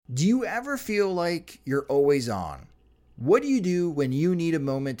Do you ever feel like you're always on? What do you do when you need a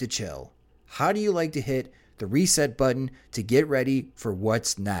moment to chill? How do you like to hit the reset button to get ready for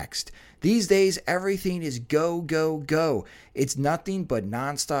what's next? These days, everything is go, go, go. It's nothing but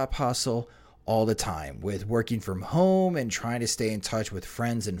nonstop hustle all the time, with working from home and trying to stay in touch with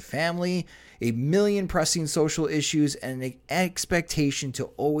friends and family, a million pressing social issues, and an expectation to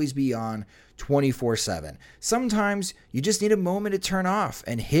always be on 24/7. Sometimes you just need a moment to turn off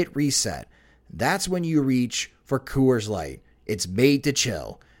and hit reset. That's when you reach for Coors Light. It's made to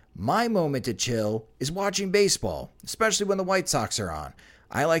chill. My moment to chill is watching baseball, especially when the White Sox are on.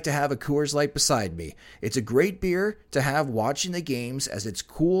 I like to have a Coors Light beside me. It's a great beer to have watching the games, as it's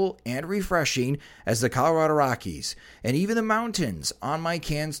cool and refreshing as the Colorado Rockies. And even the mountains on my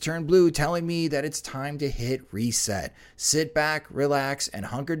cans turn blue, telling me that it's time to hit reset. Sit back, relax, and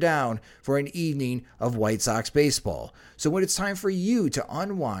hunker down for an evening of White Sox baseball. So when it's time for you to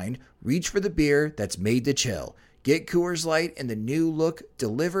unwind, reach for the beer that's made to chill. Get Coors Light in the new look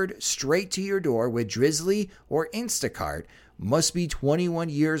delivered straight to your door with Drizzly or Instacart. Must be 21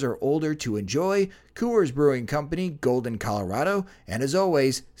 years or older to enjoy. Coors Brewing Company, Golden, Colorado. And as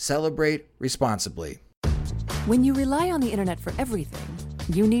always, celebrate responsibly. When you rely on the internet for everything,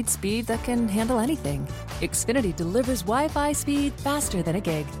 you need speed that can handle anything. Xfinity delivers Wi-Fi speed faster than a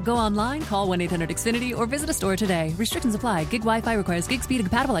gig. Go online, call 1-800-XFINITY, or visit a store today. Restrictions apply. Gig Wi-Fi requires gig speed and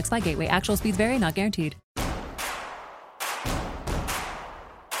compatible X-Fi gateway. Actual speeds vary, not guaranteed.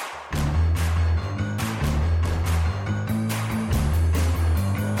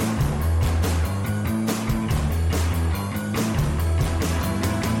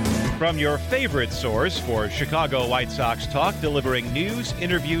 From your favorite source for Chicago White Sox talk, delivering news,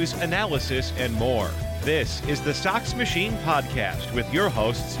 interviews, analysis, and more. This is the Sox Machine Podcast with your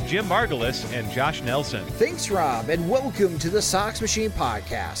hosts, Jim Margulis and Josh Nelson. Thanks, Rob, and welcome to the Sox Machine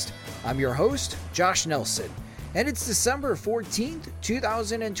Podcast. I'm your host, Josh Nelson, and it's December 14th,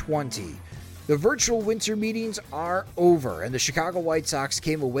 2020. The virtual winter meetings are over, and the Chicago White Sox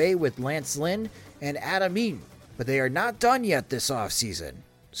came away with Lance Lynn and Adam Eaton, but they are not done yet this offseason.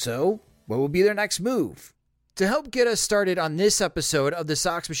 So, what will be their next move? To help get us started on this episode of the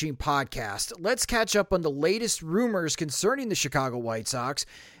Sox Machine Podcast, let's catch up on the latest rumors concerning the Chicago White Sox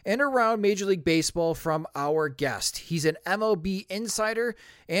and around Major League Baseball from our guest. He's an MLB insider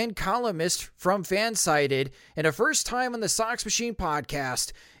and columnist from Fansided, and a first time on the Sox Machine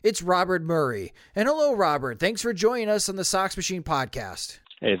Podcast, it's Robert Murray. And hello, Robert. Thanks for joining us on the Sox Machine Podcast.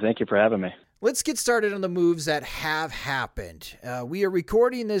 Hey, thank you for having me. Let's get started on the moves that have happened. We are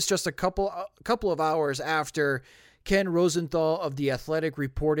recording this just a couple of hours after Ken Rosenthal of The Athletic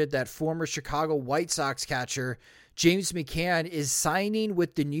reported that former Chicago White Sox catcher James McCann is signing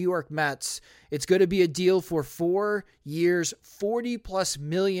with the New York Mets. It's going to be a deal for 4 years, $40+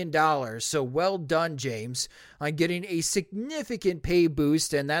 million. So well done, James, on getting a significant pay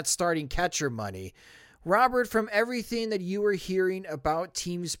boost and that starting catcher money. Robert, from everything that you were hearing about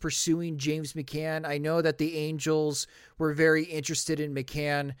teams pursuing James McCann, I know that the Angels were very interested in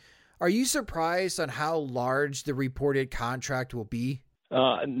McCann. Are you surprised on how large the reported contract will be?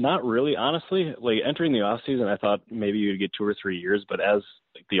 Not really, honestly. Like, entering the offseason, I thought maybe you'd get 2 or 3 years, but as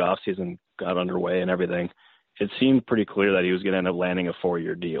the offseason got underway and everything, it seemed pretty clear that he was going to end up landing a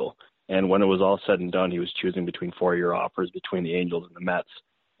 4-year deal. And when it was all said and done, he was choosing between 4-year offers between the Angels and the Mets.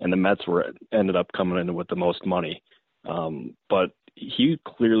 And the Mets ended up coming in with the most money. But he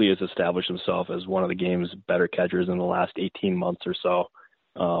clearly has established himself as one of the game's better catchers in the last 18 months or so.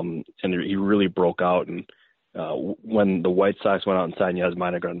 And he really broke out. And when the White Sox went out and signed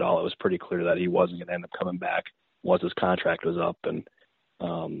Yasmani Grandal, it was pretty clear that he wasn't going to end up coming back once his contract was up. And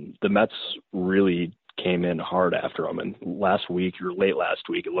the Mets really came in hard after him. And late last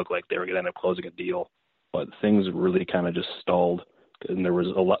week, it looked like they were going to end up closing a deal. But things really kind of just stalled. And there were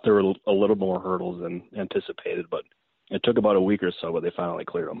a little more hurdles than anticipated, but it took about a week or so, but they finally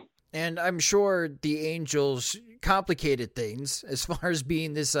cleared them. And I'm sure the Angels complicated things as far as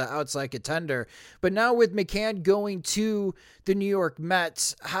being this outside contender. But now with McCann going to the New York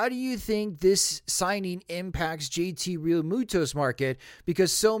Mets, how do you think this signing impacts JT Realmuto's market?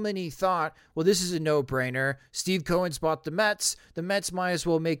 Because so many thought, well, this is a no-brainer. Steve Cohen's bought the Mets. The Mets might as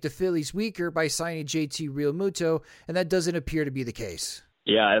well make the Phillies weaker by signing JT Realmuto, and that doesn't appear to be the case.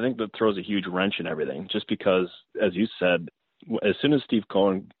 Yeah, I think that throws a huge wrench in everything, just because, as you said, as soon as Steve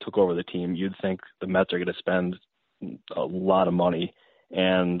Cohen took over the team, you'd think the Mets are going to spend a lot of money.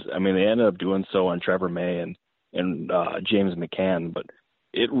 And, I mean, they ended up doing so on Trevor May and James McCann. But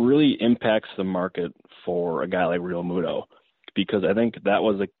it really impacts the market for a guy like Realmuto. because I think that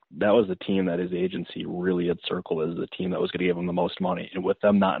was a team that his agency really had circled as the team that was going to give him the most money. And with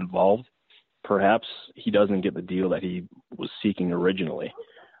them not involved, perhaps he doesn't get the deal that he was seeking originally.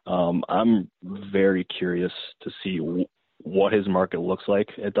 I'm very curious to see what his market looks like.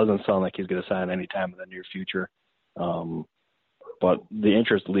 It doesn't sound like he's going to sign anytime in the near future. But the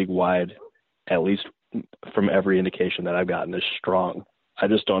interest league-wide, at least from every indication that I've gotten, is strong. I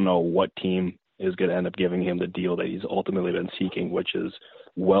just don't know what team is going to end up giving him the deal that he's ultimately been seeking, which is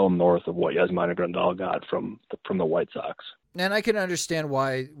well north of what Yasmani Grandal got from the White Sox. And I can understand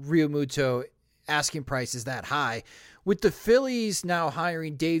why Real Muto asking price is that high. With the Phillies now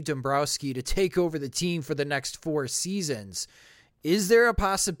hiring Dave Dombrowski to take over the team for the next 4 seasons, is there a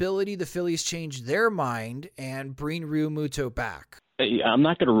possibility the Phillies change their mind and bring Real Muto back? I'm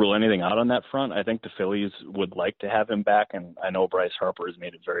not going to rule anything out on that front. I think the Phillies would like to have him back, and I know Bryce Harper has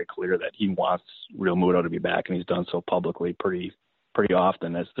made it very clear that he wants Real Muto to be back, and he's done so publicly pretty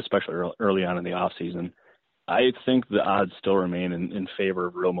often, especially early on in the offseason. I think the odds still remain in favor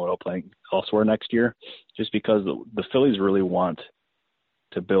of Real Muto playing elsewhere next year, just because the Phillies really want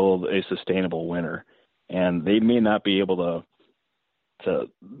to build a sustainable winner, and they may not be able to.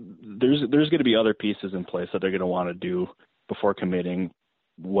 There's going to be other pieces in place that they're going to want to do before committing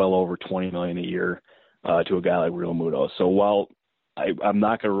well over $20 million a year to a guy like Real Muto. So while I'm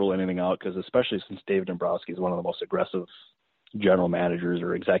not going to rule anything out, because especially since Dave Dombrowski is one of the most aggressive general managers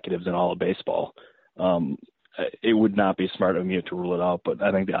or executives in all of baseball, it would not be smart of me to rule it out. But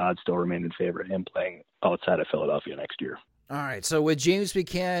I think the odds still remain in favor of him playing outside of Philadelphia next year. All right, so with James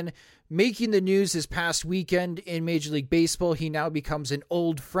McCann making the news this past weekend in Major League Baseball, he now becomes an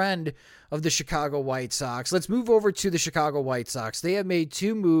old friend of the Chicago White Sox. Let's move over to the Chicago White Sox. They have made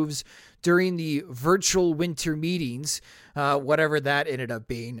 2 moves during the virtual winter meetings, whatever that ended up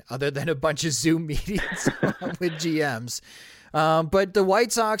being, other than a bunch of Zoom meetings with GMs. But the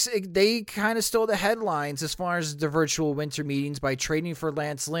White Sox, they kind of stole the headlines as far as the virtual winter meetings by trading for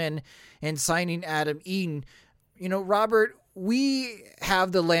Lance Lynn and signing Adam Eaton. You know, Robert, we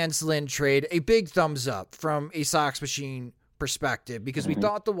have the Lance Lynn trade a big thumbs up from a Sox Machine perspective because we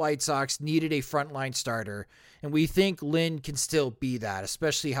thought the White Sox needed a frontline starter, and we think Lynn can still be that,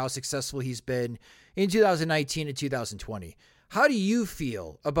 especially how successful he's been in 2019 and 2020. How do you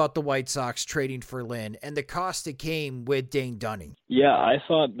feel about the White Sox trading for Lynn and the cost it came with Dane Dunning? Yeah, I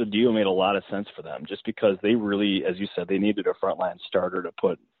thought the deal made a lot of sense for them just because they really, as you said, they needed a frontline starter to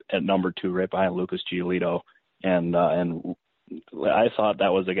put at number 2 right behind Lucas Giolito. And I thought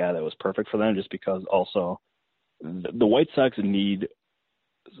that was a guy that was perfect for them just because also the White Sox need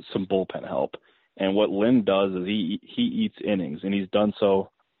some bullpen help. And what Lynn does is he eats innings, and he's done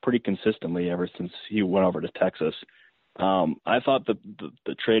so pretty consistently ever since he went over to Texas. I thought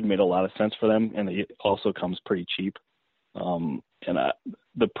the trade made a lot of sense for them, and it also comes pretty cheap.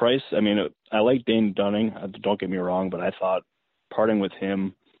 The price, I mean, I like Dane Dunning, don't get me wrong, but I thought parting with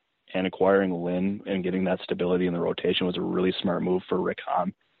him and acquiring Lynn and getting that stability in the rotation was a really smart move for Rick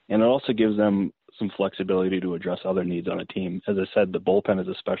Hahn. And it also gives them some flexibility to address other needs on a team. As I said, the bullpen is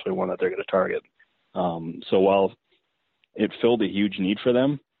especially one that they're going to target. So while it filled a huge need for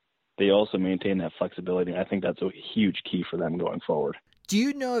them, they also maintain that flexibility. And I think that's a huge key for them going forward. Do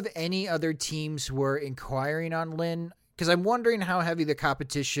you know of any other teams who were inquiring on Lynn? Because I'm wondering how heavy the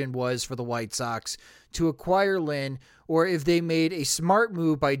competition was for the White Sox to acquire Lynn, or if they made a smart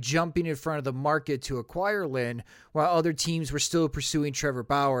move by jumping in front of the market to acquire Lynn while other teams were still pursuing Trevor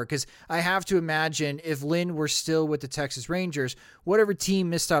Bauer. Because I have to imagine if Lynn were still with the Texas Rangers, whatever team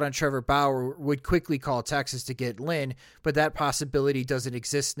missed out on Trevor Bauer would quickly call Texas to get Lynn, but that possibility doesn't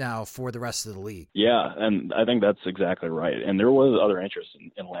exist now for the rest of the league. Yeah, and I think that's exactly right. And there was other interest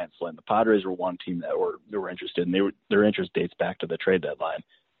in Lance Lynn. The Padres were one team that were interested, and their interest dates back to the trade deadline.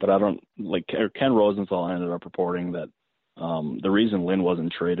 But I don't like Ken Rosenthal ended up reporting that the reason Lynn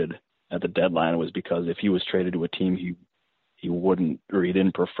wasn't traded at the deadline was because if he was traded to a team he wouldn't or he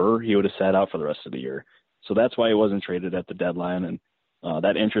didn't prefer, he would have sat out for the rest of the year. So that's why he wasn't traded at the deadline, and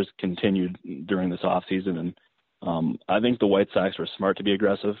that interest continued during this offseason. And I think the White Sox were smart to be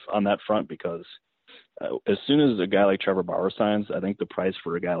aggressive on that front because as soon as a guy like Trevor Bauer signs, I think the price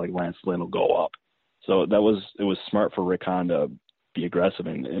for a guy like Lance Lynn will go up. So it was smart for Rick Hahn to be aggressive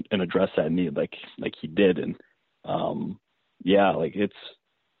and address that need like he did. And it's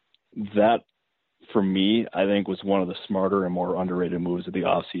that for me, I think was one of the smarter and more underrated moves of the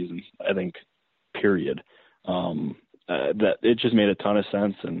offseason, I think, period. That it just made a ton of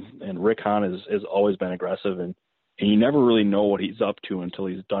sense. And Rick Hahn has always been aggressive, and you never really know what he's up to until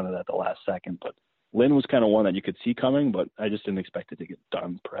he's done it at the last second. But Lynn was kind of one that you could see coming, but I just didn't expect it to get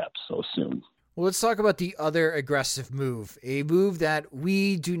done perhaps so soon. Well, let's talk about the other aggressive move, a move that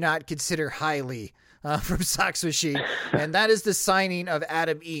we do not consider highly from Sox Machine, and that is the signing of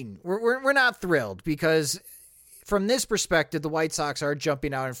Adam Eaton. We're not thrilled because from this perspective, the White Sox are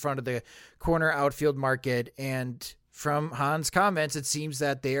jumping out in front of the corner outfield market, and from Han's comments, it seems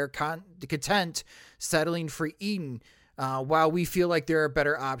that they are content settling for Eaton, while we feel like there are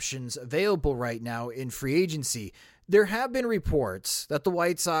better options available right now in free agency. There have been reports that the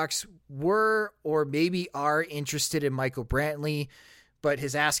White Sox were or maybe are interested in Michael Brantley, but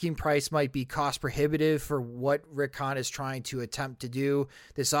his asking price might be cost prohibitive for what Rick Hahn is trying to attempt to do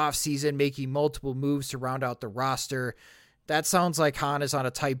this offseason, making multiple moves to round out the roster. That sounds like Hahn is on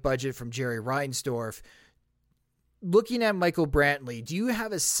a tight budget from Jerry Reinsdorf. Looking at Michael Brantley, do you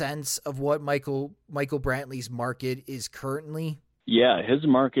have a sense of what Michael Brantley's market is currently? Yeah, his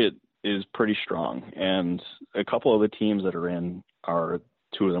market is pretty strong, and a couple of the teams that are in are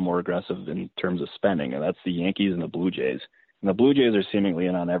two of the more aggressive in terms of spending, and that's the Yankees and the Blue Jays. And the Blue Jays are seemingly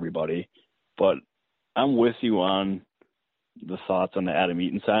in on everybody, but I'm with you on the thoughts on the Adam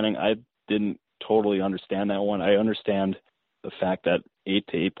Eaton signing. I didn't totally understand that one. I understand the fact that $8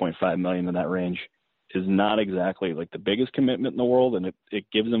 to $8.5 million in that range is not exactly like the biggest commitment in the world, and it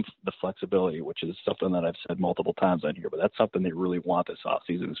gives them the flexibility, which is something that I've said multiple times on here, but that's something they really want this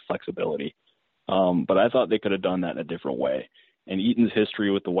offseason is flexibility. But I thought they could have done that in a different way. And Eaton's history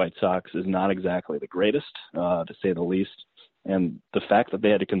with the White Sox is not exactly the greatest, to say the least. And the fact that they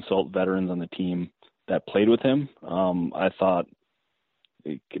had to consult veterans on the team that played with him, I thought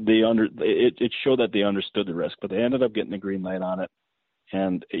it showed that they understood the risk, but they ended up getting the green light on it.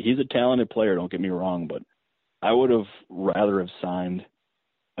 And he's a talented player, don't get me wrong, but I would have rather have signed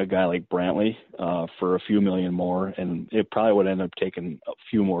a guy like Brantley for a few million more, and it probably would end up taking a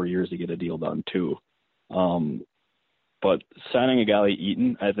few more years to get a deal done too. But signing a guy like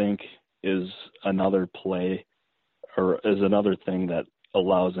Eaton, I think, is another play or is another thing that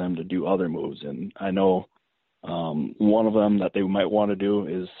allows them to do other moves. And I know one of them that they might want to do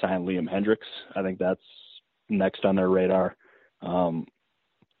is sign Liam Hendriks. I think that's next on their radar.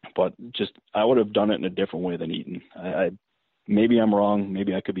 But just I would have done it in a different way than Eaton. Maybe I'm wrong.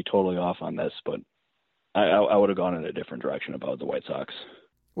 Maybe I could be totally off on this, but I would have gone in a different direction about the White Sox.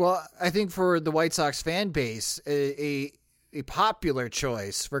 Well, I think for the White Sox fan base, a popular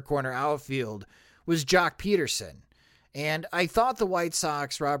choice for corner outfield was Jock Peterson. And I thought the White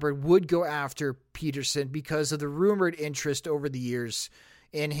Sox, Robert, would go after Peterson because of the rumored interest over the years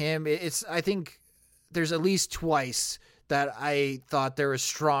in him. I think there's at least twice that I thought there were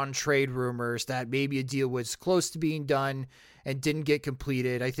strong trade rumors that maybe a deal was close to being done and didn't get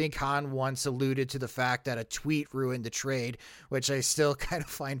completed. I think Hahn once alluded to the fact that a tweet ruined the trade, which I still kind of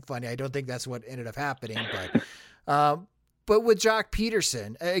find funny. I don't think that's what ended up happening, but with Jock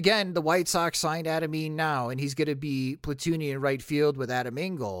Peterson, again, the White Sox signed Adam Eaton now, and he's going to be platooning in right field with Adam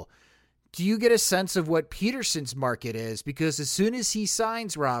Engel. Do you get a sense of what Peterson's market is? Because as soon as he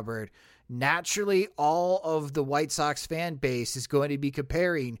signs, Robert, naturally all of the White Sox fan base is going to be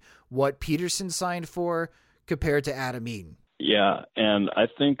comparing what Peterson signed for compared to Adam Eaton. Yeah, and I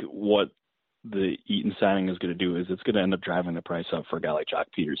think what the Eaton signing is going to do is it's going to end up driving the price up for a guy like Jock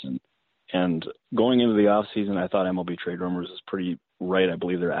Peterson. And going into the offseason, I thought MLB Trade Rumors is pretty right. I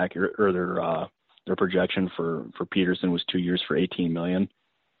believe they're accurate, or their projection for Peterson was 2 years for $18 million.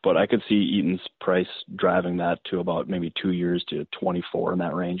 But I could see Eaton's price driving that to about maybe 2 years to 24 in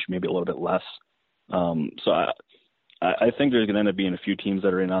that range, maybe a little bit less. So I think there's going to end up being a few teams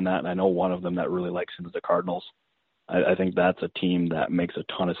that are in on that, and I know one of them that really likes him is the Cardinals. I think that's a team that makes a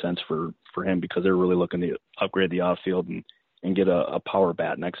ton of sense for him because they're really looking to upgrade the outfield and get a power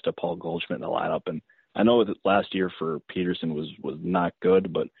bat next to Paul Goldschmidt in the lineup. And I know that last year for Peterson was not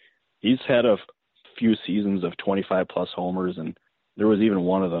good, but he's had a few seasons of 25-plus homers, and there was even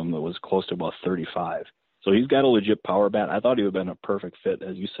one of them that was close to about 35. So he's got a legit power bat. I thought he would have been a perfect fit,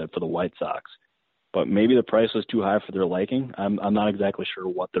 as you said, for the White Sox. But maybe the price was too high for their liking. I'm not exactly sure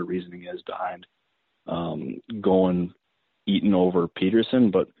what the reasoning is behind going Eaton over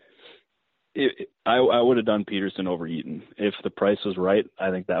Peterson, but I would have done Peterson over Eaton. If the price was right, I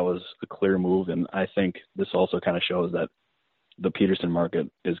think that was a clear move, and I think this also kind of shows that the Peterson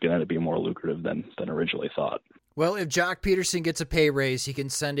market is going to be more lucrative than originally thought. Well, if Jock Peterson gets a pay raise, he can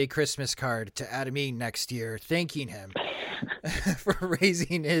send a Christmas card to Adam Eaton next year thanking him for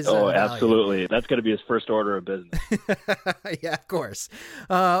raising his value. Absolutely. That's going to be his first order of business. Yeah, of course.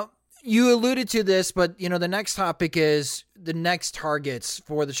 You alluded to this, but the next topic is the next targets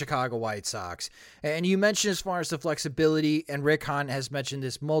for the Chicago White Sox. And you mentioned as far as the flexibility, and Rick Hahn has mentioned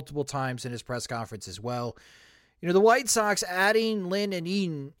this multiple times in his press conference as well. The White Sox adding Lynn and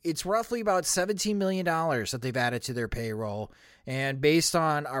Eaton, it's roughly about $17 million that they've added to their payroll. And based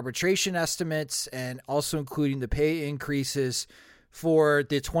on arbitration estimates and also including the pay increases for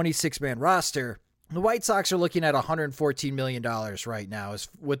the 26-man roster, the White Sox are looking at $114 million right now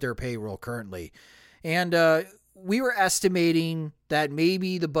with their payroll currently. And we were estimating that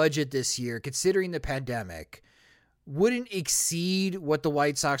maybe the budget this year, considering the pandemic, wouldn't exceed what the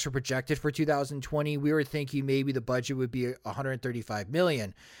White Sox were projected for 2020. We were thinking maybe the budget would be $135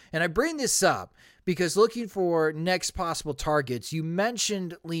 million. And I bring this up because looking for next possible targets, you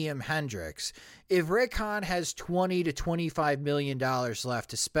mentioned Liam Hendriks. If Rick Hahn has $20 to $25 million left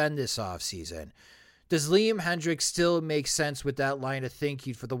to spend this offseason, does Liam Hendriks still make sense with that line of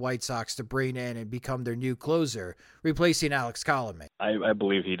thinking for the White Sox to bring in and become their new closer, replacing Alex Colomé? I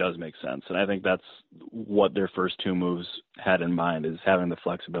believe he does make sense, and I think that's what their first two moves had in mind, is having the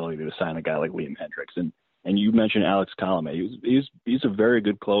flexibility to sign a guy like Liam Hendriks. And you mentioned Alex Colomé. He's a very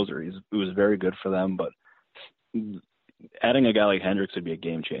good closer. He was very good for them, but adding a guy like Hendriks would be a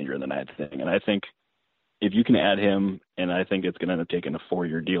game changer in the ninth inning. And I think if you can add him, and I think it's going to end up taking a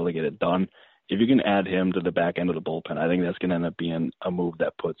 4-year deal to get it done, if you can add him to the back end of the bullpen, I think that's going to end up being a move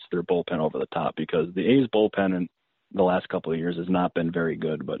that puts their bullpen over the top, because the A's bullpen in the last couple of years has not been very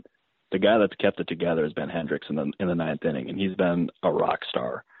good, but the guy that's kept it together has been Hendriks in the ninth inning, and he's been a rock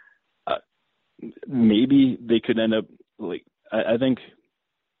star. Maybe they could end up I think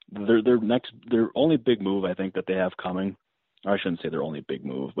their only big move I think that they have coming, or I shouldn't say their only big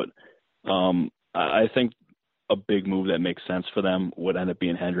move, but I think a big move that makes sense for them would end up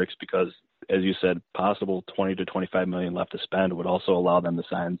being Hendriks, because, as you said, possible $20 to $25 million left to spend would also allow them to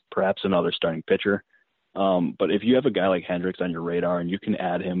sign perhaps another starting pitcher. But if you have a guy like Hendriks on your radar and you can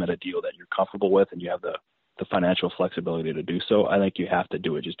add him at a deal that you're comfortable with and you have the financial flexibility to do so, I think you have to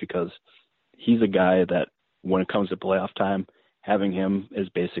do it, just because he's a guy that when it comes to playoff time, having him is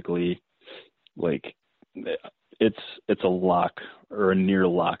basically like it's a lock or a near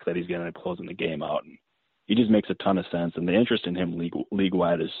lock that he's going to end up closing the game out. And he just makes a ton of sense, and the interest in him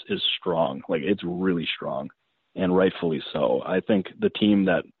league-wide is strong. Like, it's really strong, and rightfully so. I think the team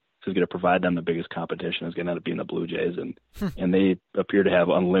that is going to provide them the biggest competition is going to end up being the Blue Jays, and they appear to have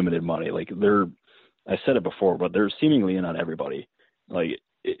unlimited money. Like, I said it before, but they're seemingly in on everybody. Like,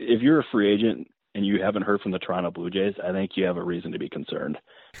 if you're a free agent and you haven't heard from the Toronto Blue Jays, I think you have a reason to be concerned.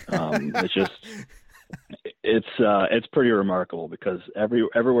 It's just it's pretty remarkable, because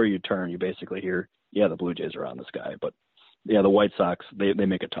everywhere you turn, you basically hear, yeah, the Blue Jays are on this guy. But, yeah, the White Sox, they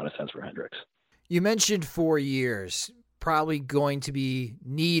make a ton of sense for Hendriks. You mentioned 4 years, probably going to be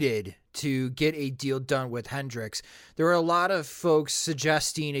needed to get a deal done with Hendriks. There are a lot of folks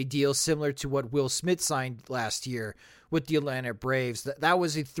suggesting a deal similar to what Will Smith signed last year with the Atlanta Braves. That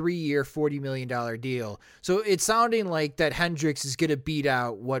was a 3-year, $40 million deal. So it's sounding like that Hendriks is going to beat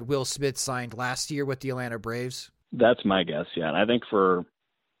out what Will Smith signed last year with the Atlanta Braves. That's my guess, yeah. And I think for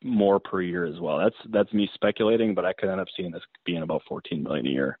more per year as well. That's me speculating, but I could end up seeing this being about $14 million a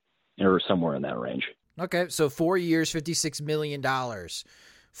year or somewhere in that range. Okay, so 4 years, $56 million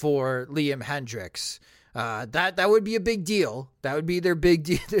for Liam Hendriks. That would be a big deal. That would be their big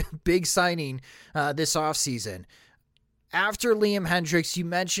signing this offseason. After Liam Hendriks, you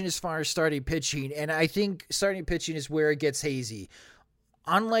mentioned as far as starting pitching, and I think starting pitching is where it gets hazy.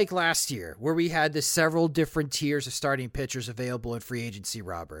 Unlike last year, where we had the several different tiers of starting pitchers available in free agency,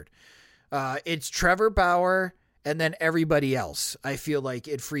 Robert, it's Trevor Bauer and then everybody else, I feel like,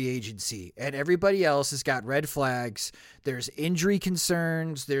 in free agency. And everybody else has got red flags. There's injury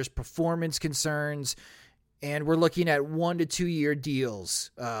concerns. There's performance concerns. And we're looking at 1 to 2 year deals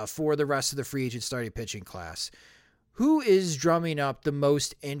for the rest of the free agent starting pitching class. Who is drumming up the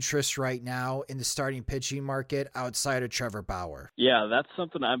most interest right now in the starting pitching market outside of Trevor Bauer? Yeah, that's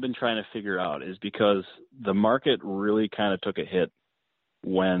something I've been trying to figure out, is because the market really kind of took a hit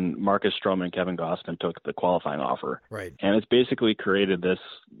when Marcus Stroman and Kevin Gausman took the qualifying offer. Right. And it's basically created this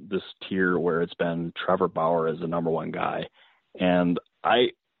tier where it's been Trevor Bauer as the number one guy. And I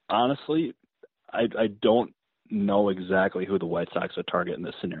honestly don't know exactly who the White Sox would target in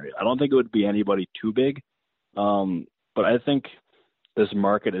this scenario. I don't think it would be anybody too big. But I think this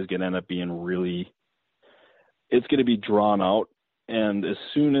market is going to end up being it's going to be drawn out. And as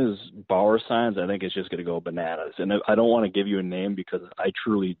soon as Bauer signs, I think it's just going to go bananas. And I don't want to give you a name because I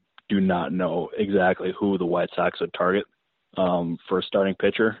truly do not know exactly who the White Sox would target for a starting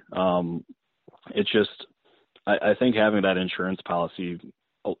pitcher. It's just, I think having that insurance policy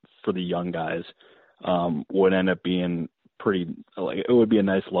for the young guys would end up being it would be a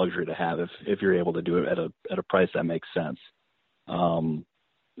nice luxury to have if you're able to do it at a price that makes sense.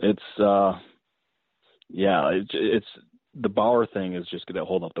 Yeah, it's the Bauer thing is just going to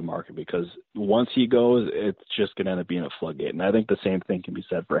hold up the market, because once he goes, it's just going to end up being a floodgate. And I think the same thing can be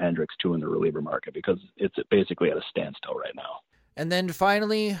said for Hendricks too in the reliever market, because it's basically at a standstill right now. And then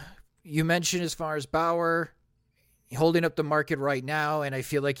finally, you mentioned as far as Bauer holding up the market right now, and I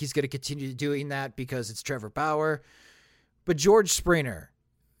feel like he's going to continue doing that because it's Trevor Bauer. But George Springer,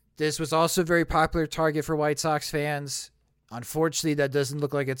 this was also a very popular target for White Sox fans. Unfortunately, that doesn't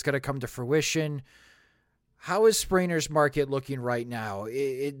look like it's going to come to fruition. How is Springer's market looking right now?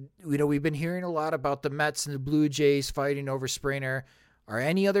 We've been hearing a lot about the Mets and the Blue Jays fighting over Springer. Are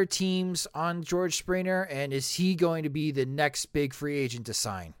any other teams on George Springer, and is he going to be the next big free agent to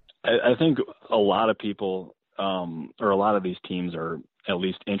sign? I think a lot of people, or a lot of these teams, are at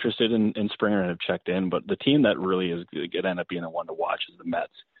least interested in Springer and have checked in. But the team that really is going to end up being the one to watch is the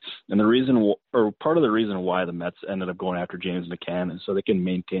Mets. And the reason, or part of the reason why the Mets ended up going after James McCann, is so they can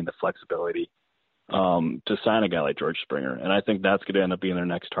maintain the flexibility to sign a guy like George Springer. And I think that's going to end up being their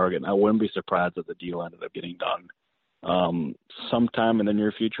next target. And I wouldn't be surprised if the deal ended up getting done sometime in the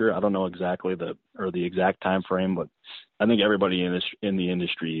near future. I don't know exactly the exact time frame, but I think everybody in the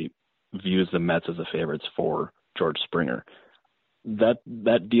industry views the Mets as the favorites for George Springer.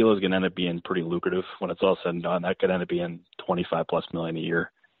 That deal is going to end up being pretty lucrative when it's all said and done. That could end up being $25+ million a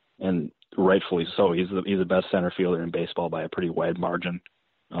year, and rightfully so. He's the best center fielder in baseball by a pretty wide margin.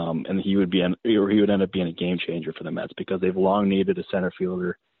 And he would end up being a game changer for the Mets, because they've long needed a center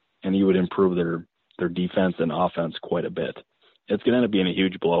fielder, and he would improve their defense and offense quite a bit. It's going to end up being a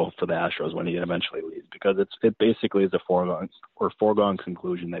huge blow for the Astros when he eventually leaves, because it basically is a foregone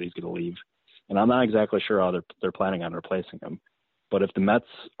conclusion that he's going to leave. And I'm not exactly sure how they're planning on replacing him. But if the Mets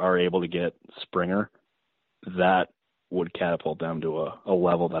are able to get Springer, that would catapult them to a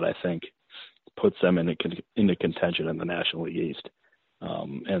level that I think puts them into contention in the National League East.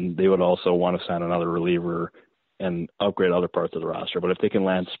 And they would also want to sign another reliever and upgrade other parts of the roster. But if they can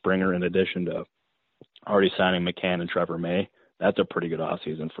land Springer in addition to already signing McCann and Trevor May, that's a pretty good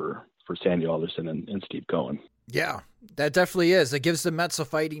offseason for Sandy Alderson and Steve Cohen. Yeah, that definitely is. It gives the Mets a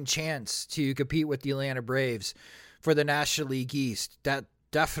fighting chance to compete with the Atlanta Braves for the National League East. That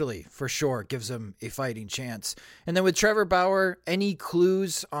definitely, for sure, gives them a fighting chance. And then with Trevor Bauer, any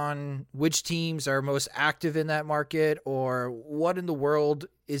clues on which teams are most active in that market, or what in the world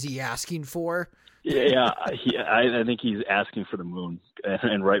is he asking for? I think he's asking for the moon,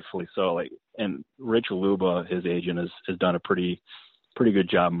 and rightfully so. And Rich Luba, his agent, has done a pretty good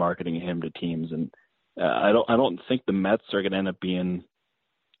job marketing him to teams. And I don't think the Mets are going to end up being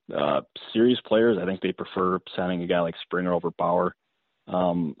serious players. I think they prefer signing a guy like Springer over Bauer.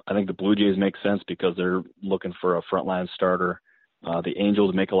 I think the Blue Jays make sense because they're looking for a frontline starter. The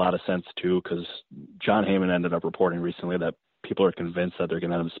Angels make a lot of sense too, because John Heyman ended up reporting recently that people are convinced that they're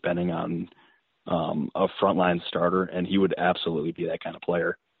going to end up spending on a frontline starter, and he would absolutely be that kind of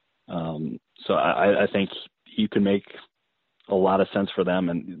player. So I think he could make a lot of sense for them.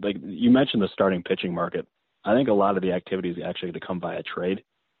 And like you mentioned, the starting pitching market, I think a lot of the activity is actually to come via trade.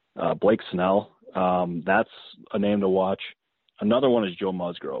 Blake Snell, that's a name to watch. Another one is Joe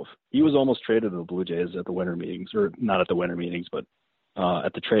Musgrove. He was almost traded to the Blue Jays at the winter meetings, or not at the winter meetings, but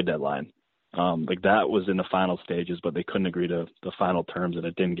at the trade deadline. That was in the final stages, but they couldn't agree to the final terms, and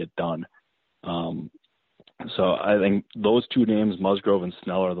it didn't get done. So I think those two names, Musgrove and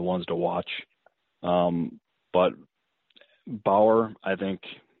Snell, are the ones to watch. But Bauer, I think,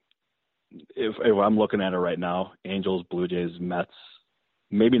 if I'm looking at it right now, Angels, Blue Jays, Mets,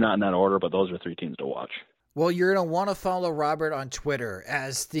 maybe not in that order, but those are three teams to watch. Well, you're going to want to follow Robert on Twitter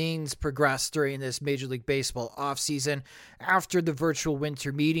as things progress during this Major League Baseball offseason. After the virtual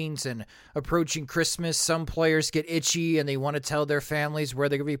winter meetings and approaching Christmas, some players get itchy and they want to tell their families where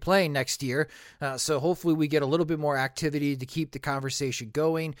they're going to be playing next year. So hopefully we get a little bit more activity to keep the conversation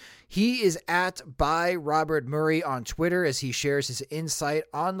going. He is at @ByRobertMurray on Twitter as he shares his insight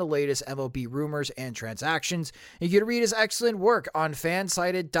on the latest MLB rumors and transactions. And you can read his excellent work on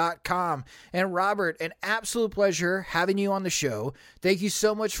fansided.com. And Robert, an absolute pleasure having you on the show. Thank you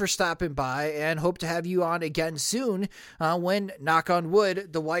so much for stopping by, and hope to have you on again soon when, knock on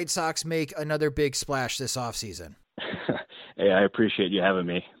wood, the White Sox make another big splash this offseason. Hey, I appreciate you having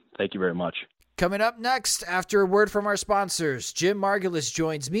me. Thank you very much. Coming up next, after a word from our sponsors, Jim Margulis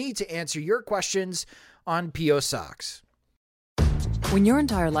joins me to answer your questions on P.O. Sox. When your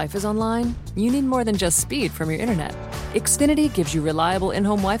entire life is online, you need more than just speed from your internet. Xfinity gives you reliable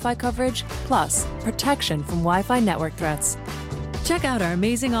in-home Wi-Fi coverage, plus protection from Wi-Fi network threats. Check out our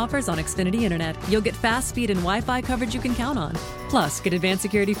amazing offers on Xfinity Internet. You'll get fast speed and Wi-Fi coverage you can count on. Plus, get advanced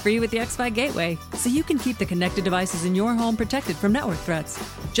security free with the xFi Gateway, so you can keep the connected devices in your home protected from network threats.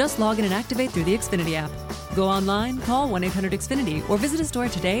 Just log in and activate through the Xfinity app. Go online, call 1-800-XFINITY, or visit a store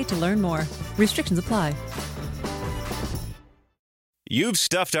today to learn more. Restrictions apply. You've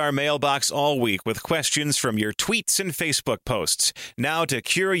stuffed our mailbox all week with questions from your tweets and Facebook posts. Now, to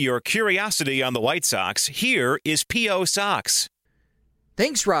cure your curiosity on the White Sox, here is P.O. Sox.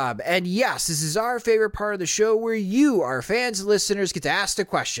 Thanks, Rob. And yes, this is our favorite part of the show where you, our fans and listeners, get to ask the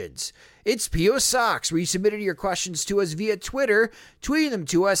questions. It's P.O. Sox, where you submitted your questions to us via Twitter, tweeting them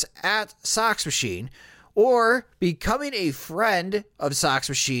to us at Sox Machine, or becoming a friend of Sox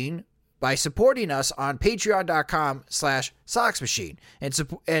Machine by supporting us on patreon.com/SoxMachine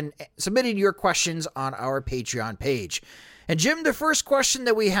and submitting your questions on our Patreon page. And Jim, the first question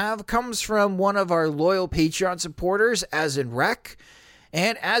that we have comes from one of our loyal Patreon supporters, As in Rec.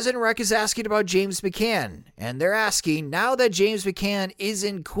 And As in Rec is asking about James McCann. And they're asking, now that James McCann is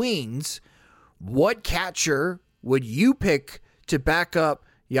in Queens, what catcher would you pick to back up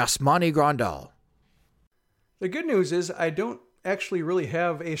Yasmani Grandal? The good news is I don't actually really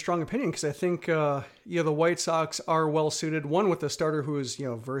have a strong opinion because I think the White Sox are well suited. One, with a starter who is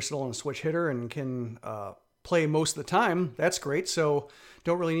versatile and a switch hitter and can play most of the time. That's great. So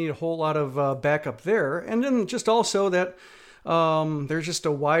don't really need a whole lot of backup there. And then just also that there's just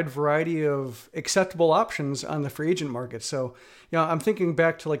a wide variety of acceptable options on the free agent market. So I'm thinking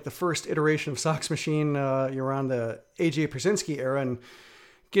back to like the first iteration of Sox Machine around the AJ Pierzynski era and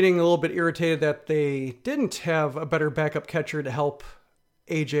getting a little bit irritated that they didn't have a better backup catcher to help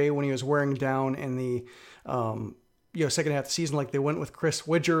AJ when he was wearing down in the second half of the season. Like they went with Chris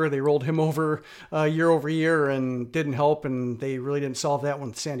Widger, they rolled him over year over year and didn't help, and they really didn't solve that one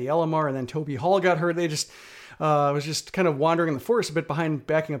with Sandy Alomar, and then Toby Hall got hurt. They just was just kind of wandering in the forest a bit behind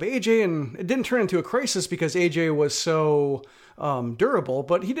backing up AJ, and it didn't turn into a crisis because AJ was so durable,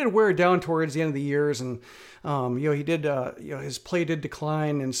 but he did wear down towards the end of the years, and he did his play did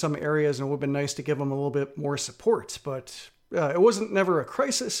decline in some areas, and it would have been nice to give him a little bit more support, but it wasn't ever a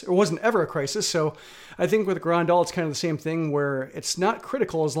crisis. So I think with Grandal, it's kind of the same thing where it's not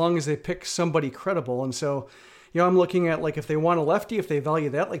critical as long as they pick somebody credible. And so, I'm looking at like if they want a lefty, if they value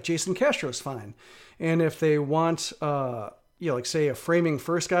that, like Jason Castro's fine. And if they want, like say a framing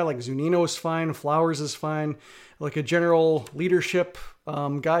first guy, like Zunino is fine, Flowers is fine, like a general leadership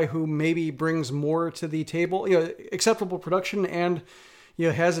guy who maybe brings more to the table, acceptable production and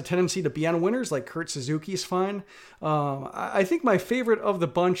has a tendency to be on winners, like Kurt Suzuki's fine. I think my favorite of the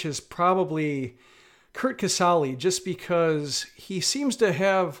bunch is probably Curt Casali, just because he seems to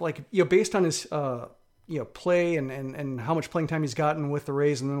have, based on his play and how much playing time he's gotten with the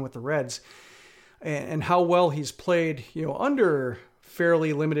Rays and then with the Reds, and how well he's played, under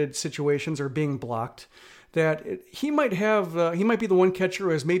fairly limited situations or being blocked, that he might be the one catcher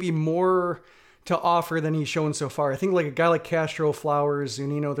who has maybe more to offer than he's shown so far. I think like a guy like Castro, Flowers,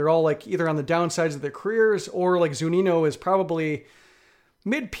 Zunino, they're all like either on the downsides of their careers, or like Zunino is probably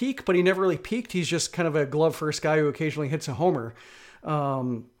mid-peak, but he never really peaked. He's just kind of a glove first guy who occasionally hits a homer.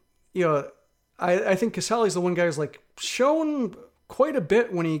 I think Casali's the one guy who's like shown quite a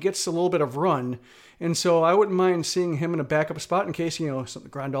bit when he gets a little bit of run. And so I wouldn't mind seeing him in a backup spot in case,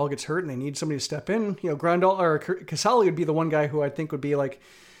 Grandal gets hurt and they need somebody to step in. Grandal or Casali would be the one guy who I think would be like,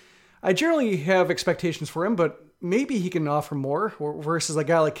 I generally have expectations for him, but maybe he can offer more, versus a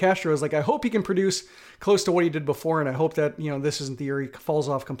guy like Castro is like, I hope he can produce close to what he did before, and I hope that, this isn't the year he falls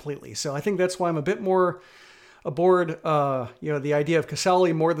off completely. So I think that's why I'm a bit more aboard, the idea of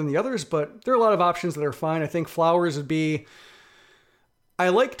Casali more than the others, but there are a lot of options that are fine. I think Flowers would be, I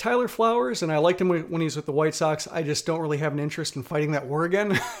like Tyler Flowers, and I liked him when he's with the White Sox. I just don't really have an interest in fighting that war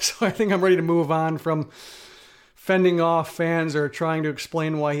again. So I think I'm ready to move on from fending off fans or trying to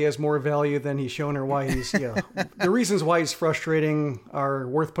explain why he has more value than he's shown, or why he's, the reasons why he's frustrating are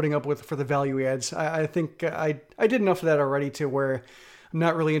worth putting up with for the value he adds. I think I did enough of that already to where I'm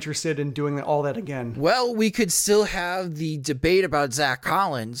not really interested in doing all that again. Well, we could still have the debate about Zach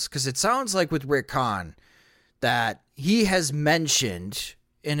Collins, because it sounds like with Rick Hahn that he has mentioned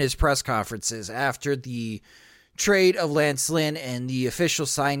in his press conferences after the trade of Lance Lynn and the official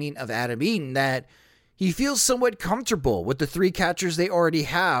signing of Adam Eaton that he feels somewhat comfortable with the three catchers they already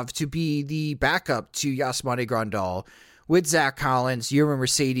have to be the backup to Yasmani Grandal, with Zach Collins, Yermin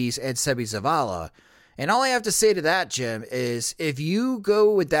Mercedes, and Seby Zavala. And all I have to say to that, Jim, is if you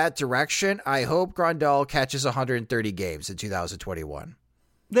go with that direction, I hope Grandal catches 130 games in 2021.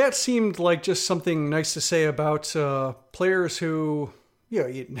 That seemed like just something nice to say about players who,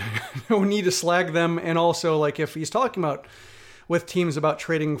 you don't need to slag them. And also, like, if he's talking about with teams about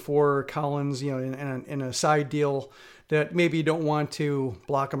trading for Collins, in a side deal that maybe you don't want to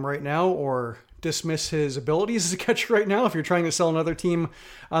block him right now or dismiss his abilities as a catcher right now if you're trying to sell another team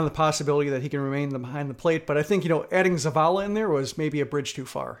on the possibility that he can remain behind the plate. But I think, adding Zavala in there was maybe a bridge too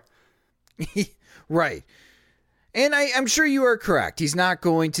far. Right. And I'm sure you are correct. He's not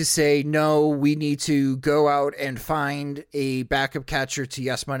going to say, no, we need to go out and find a backup catcher to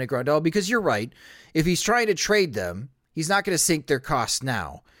Yasmani Grandal, because you're right. If he's trying to trade them, he's not going to sink their costs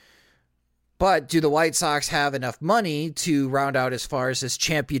now. But do the White Sox have enough money to round out as far as this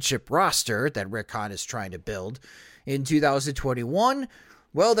championship roster that Rick Hahn is trying to build in 2021?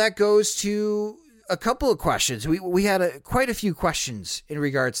 Well, that goes to a couple of questions. We had quite a few questions in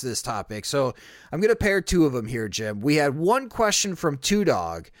regards to this topic, so I'm going to pair two of them here, Jim. We had one question from Two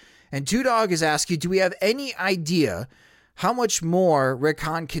Dog, and Two Dog is asking, do we have any idea how much more Rick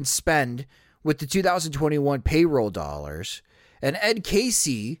Hahn can spend with the 2021 payroll dollars? And Ed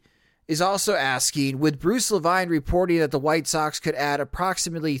Casey is also asking, with Bruce Levine reporting that the White Sox could add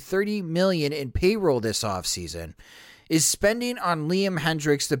approximately $30 million in payroll this offseason, is spending on Liam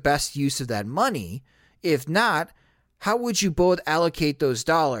Hendriks the best use of that money? If not, how would you both allocate those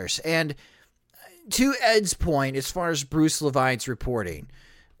dollars? And to Ed's point, as far as Bruce Levine's reporting,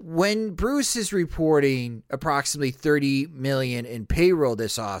 when Bruce is reporting approximately $30 million in payroll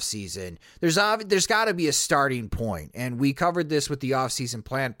this offseason, there's got to be a starting point. And we covered this with the offseason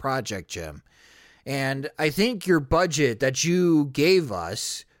plan project, Jim. And I think your budget that you gave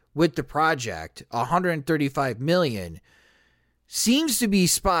us with the project, $135 million, seems to be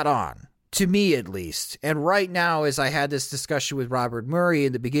spot on, to me at least. And right now, as I had this discussion with Robert Murray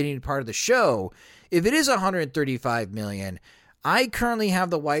in the beginning part of the show, if it is $135 million, I currently have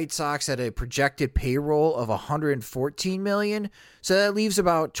the White Sox at a projected payroll of $114 million, so that leaves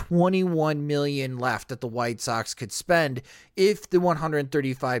about $21 million left that the White Sox could spend if the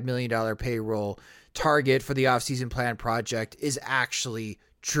 $135 million payroll target for the offseason plan project is actually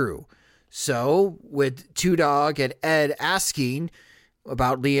true. So, with Two Dog and Ed asking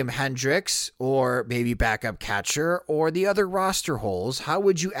about Liam Hendriks or maybe backup catcher or the other roster holes, how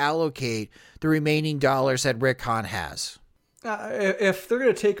would you allocate the remaining dollars that Rick Hahn has? If they're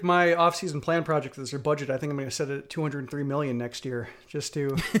going to take my offseason plan project as their budget, I think I'm going to set it at $203 million next year, just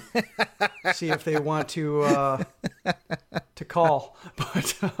to see if they want to call.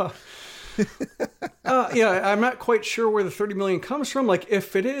 But yeah, I'm not quite sure where the $30 million comes from. Like,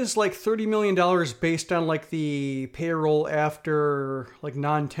 if it is like $30 million based on like the payroll after like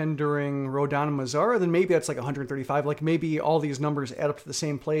non-tendering Rodon and Mazara, then maybe that's like 135. Like, maybe all these numbers add up to the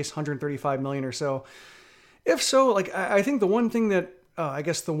same place, 135 million or so. If so, like, I think the one thing that, I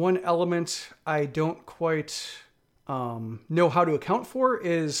guess the one element I don't quite know how to account for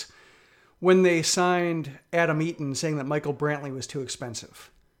is when they signed Adam Eaton saying that Michael Brantley was too expensive.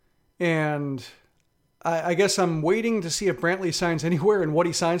 And I guess I'm waiting to see if Brantley signs anywhere and what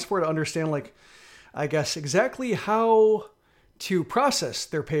he signs for to understand, like, I guess exactly how to process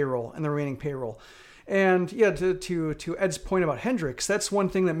their payroll and the remaining payroll. And yeah, to Ed's point about Hendriks, that's one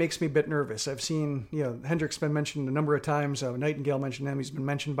thing that makes me a bit nervous. I've seen, Hendriks been mentioned a number of times. Nightingale mentioned him. He's been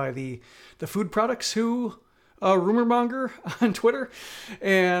mentioned by the Food Products Who rumor monger on Twitter.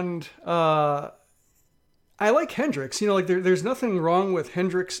 And I like Hendriks. Like there's nothing wrong with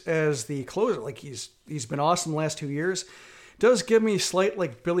Hendriks as the closer. Like he's been awesome the last 2 years. Does give me slight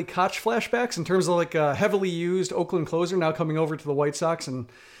like Billy Koch flashbacks in terms of like a heavily used Oakland closer now coming over to the White Sox and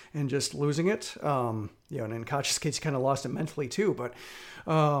just losing it. And in Koch's case, he kind of lost it mentally too. But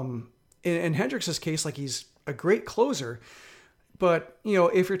in Hendriks' case, like he's a great closer. But,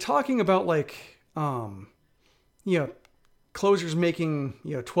 if you're talking about like, closers making,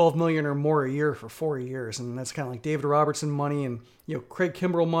 $12 million or more a year for 4 years, and that's kind of like David Robertson money and, Craig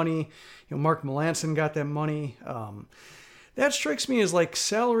Kimbrell money, Mark Melancon got that money. That strikes me as like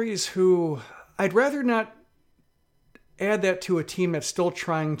salaries who I'd rather not add that to a team that's still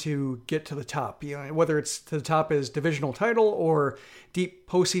trying to get to the top, whether it's to the top as divisional title or deep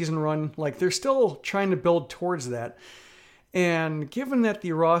postseason run, like they're still trying to build towards that. And given that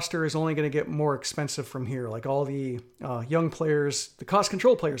the roster is only going to get more expensive from here, like all the young players, the cost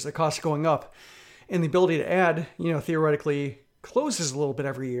control players, the costs going up, and the ability to add, theoretically closes a little bit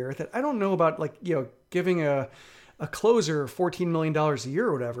every year, that I don't know about like, giving a closer $14 million a year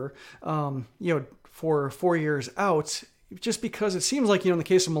or whatever, for 4 years out, just because it seems like, in the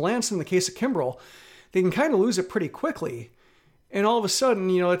case of Melancon, in the case of Kimbrell, they can kind of lose it pretty quickly. And all of a sudden,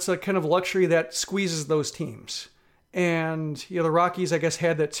 it's a kind of luxury that squeezes those teams. And, the Rockies, I guess,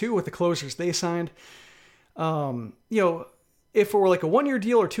 had that too with the closers they signed. if it were like a 1-year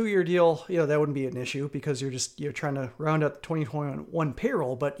deal or 2-year deal, that wouldn't be an issue because you're trying to round out the 2021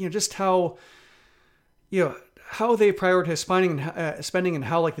 payroll. But just how they prioritize spending and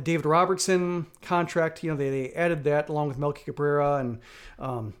how like the David Robertson contract, they added that along with Melky Cabrera and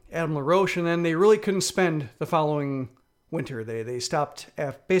Adam LaRoche, and then they really couldn't spend the following winter. They stopped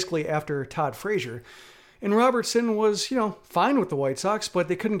basically after Todd Frazier. And Robertson was, fine with the White Sox, but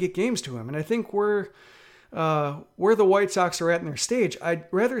they couldn't get games to him. And I think where the White Sox are at in their stage, I'd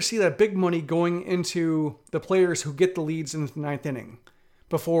rather see that big money going into the players who get the leads in the 9th inning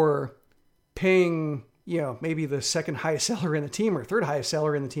before paying, maybe the second highest salary in the team or third highest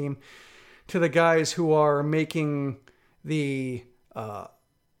salary in the team to the guys who are making the, I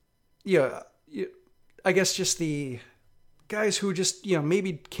guess just the guys who just,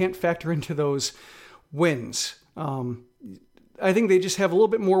 maybe can't factor into those wins. I think they just have a little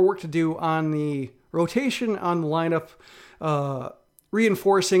bit more work to do on the rotation, on the lineup,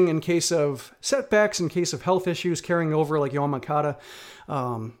 reinforcing in case of setbacks, in case of health issues carrying over like Yoan Moncada,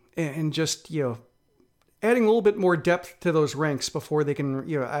 and just, adding a little bit more depth to those ranks before they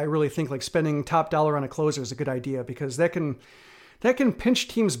can, I really think like spending top dollar on a closer is a good idea because that can pinch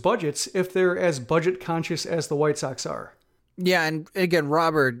teams' budgets if they're as budget conscious as the White Sox are. Yeah, and again,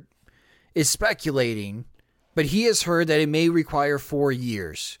 Robert is speculating, but he has heard that it may require 4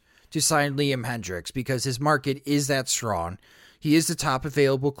 years to sign Liam Hendriks because his market is that strong. He is the top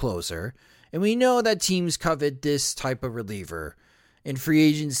available closer, and we know that teams covet this type of reliever in free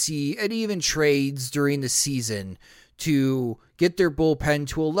agency and even trades during the season to get their bullpen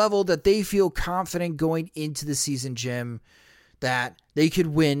to a level that they feel confident going into the season, Jim, that they could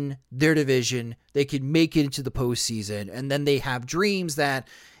win their division, they could make it into the postseason, and then they have dreams that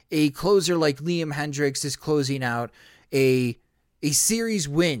a closer like Liam Hendriks is closing out a series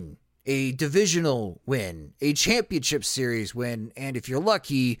win, a divisional win, a championship series win, and if you're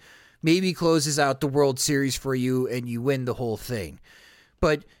lucky, maybe closes out the World Series for you and you win the whole thing.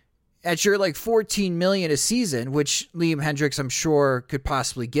 But at your like $14 million a season, which Liam Hendriks I'm sure could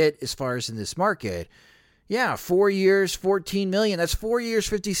possibly get as far as in this market, 4 years, $14 million. That's 4 years,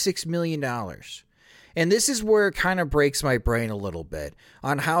 $56 million. And this is where it kind of breaks my brain a little bit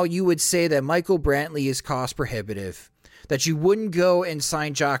on how you would say that Michael Brantley is cost prohibitive, that you wouldn't go and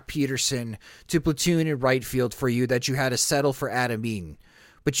sign Jock Peterson to platoon in right field for you, that you had to settle for Adam Eaton.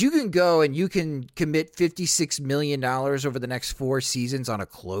 But you can go and you can commit $56 million over the next 4 seasons on a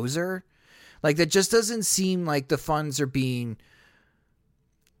closer. Like, that just doesn't seem like the funds are being,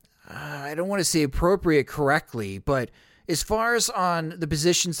 I don't want to say appropriate correctly, but as far as on the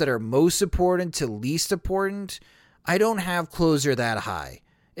positions that are most important to least important, I don't have closer that high,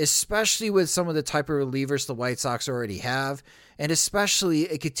 especially with some of the type of relievers the White Sox already have, and especially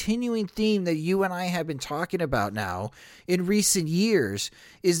a continuing theme that you and I have been talking about now in recent years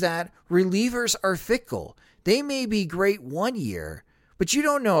is that relievers are fickle. They may be great 1 year, but you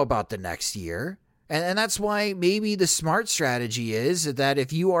don't know about the next year. And that's why maybe the smart strategy is that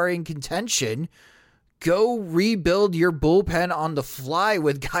if you are in contention, go rebuild your bullpen on the fly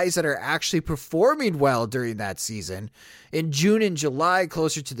with guys that are actually performing well during that season in June and July,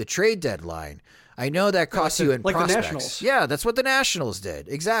 closer to the trade deadline. I know that costs you in prospects. The Nationals. Yeah, that's what the Nationals did.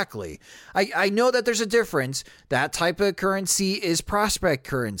 Exactly. I know that there's a difference. That type of currency is prospect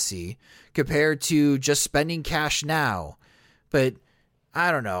currency compared to just spending cash now. But I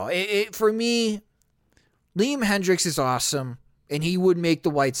don't know. For me, Liam Hendriks is awesome, and he would make the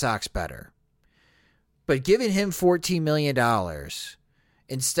White Sox better. But giving him $14 million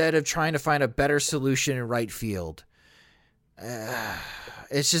instead of trying to find a better solution in right field,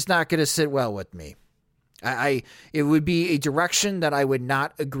 it's just not going to sit well with me. It would be a direction that I would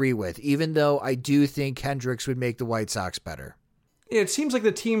not agree with, even though I do think Hendriks would make the White Sox better. It seems like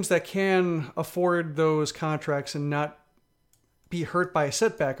the teams that can afford those contracts and not be hurt by a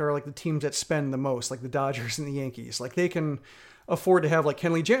setback are like the teams that spend the most, like the Dodgers and the Yankees. Like, they can afford to have like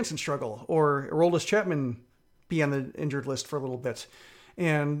Kenley Jansen struggle or Aroldis Chapman be on the injured list for a little bit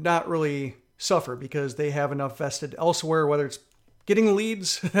and not really suffer because they have enough vested elsewhere, whether it's getting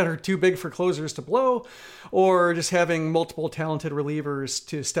leads that are too big for closers to blow or just having multiple talented relievers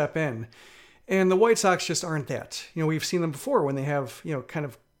to step in. And the White Sox just aren't that. We've seen them before when they have, kind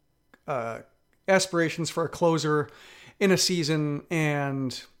of aspirations for a closer in a season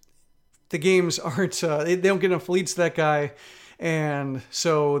and the games aren't, they don't get enough leads to that guy. And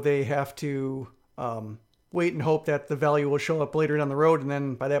so they have to wait and hope that the value will show up later down the road. And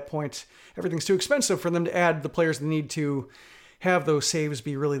then by that point, everything's too expensive for them to add the players they need to have those saves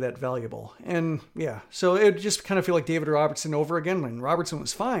be really that valuable. And yeah, so it just kind of feel like David Robertson over again when Robertson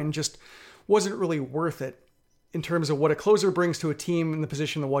was fine, just wasn't really worth it in terms of what a closer brings to a team in the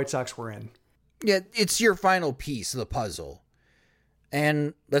position the White Sox were in. Yeah, it's your final piece of the puzzle.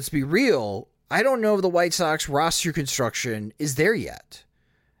 And let's be real, I don't know if the White Sox roster construction is there yet,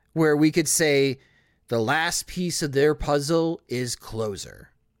 where we could say the last piece of their puzzle is closer.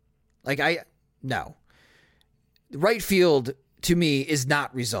 No. Right field, to me, is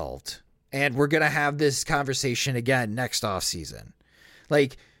not resolved. And we're going to have this conversation again next offseason.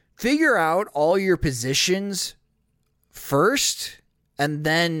 Figure out all your positions first and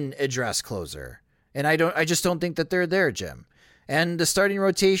then address closer. And I just don't think that they're there, Jim. And the starting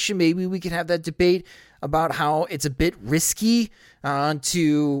rotation, maybe we can have that debate about how it's a bit risky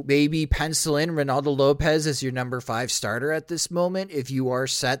to maybe pencil in Ronaldo Lopez as your number 5 starter at this moment. If you are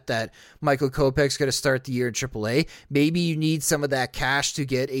set that Michael Kopech's going to start the year in AAA, maybe you need some of that cash to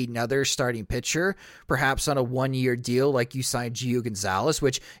get another starting pitcher, perhaps on a 1-year deal like you signed Gio Gonzalez,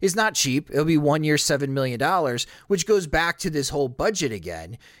 which is not cheap. It'll be 1 year, $7 million, which goes back to this whole budget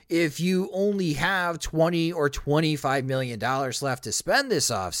again. If you only have $20 or $25 million left to spend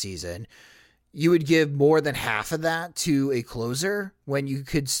this offseason, you would give more than half of that to a closer when you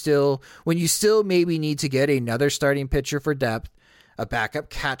still maybe need to get another starting pitcher for depth, a backup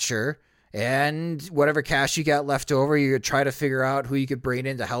catcher, and whatever cash you got left over, you could try to figure out who you could bring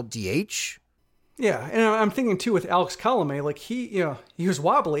in to help DH. Yeah, and I'm thinking too with Alex Colomé, he was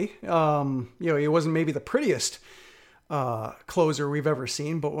wobbly. He wasn't maybe the prettiest closer we've ever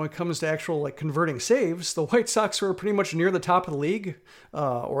seen, but when it comes to actual converting saves, the White Sox were pretty much near the top of the league,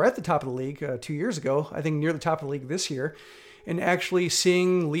 or at the top of the league 2 years ago. I think near the top of the league this year, and actually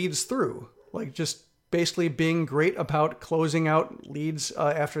seeing leads through, just basically being great about closing out leads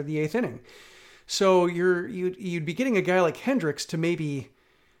after the 8th inning. So you'd be getting a guy like Hendricks to maybe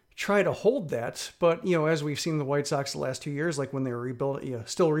try to hold that, but as we've seen the White Sox the last 2 years, when they were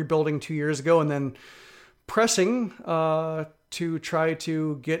still rebuilding 2 years ago, and then pressing to try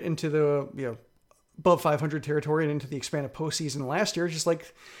to get into the above 500 territory and into the expanded postseason last year. Just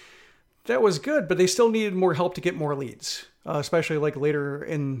that was good, but they still needed more help to get more leads, especially later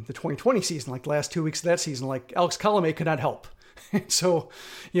in the 2020 season, the last 2 weeks of that season. Alex Colomé could not help. So,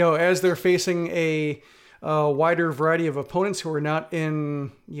 as they're facing a wider variety of opponents who are not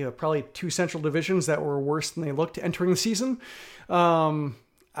in probably 2 central divisions that were worse than they looked entering the season,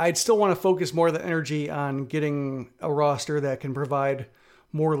 I'd still want to focus more of the energy on getting a roster that can provide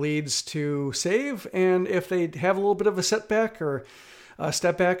more leads to save. And if they have a little bit of a setback or a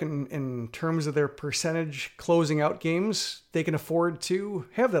step back in terms of their percentage closing out games, they can afford to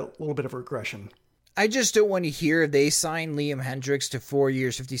have that little bit of regression. I just don't want to hear if they sign Liam Hendricks to 4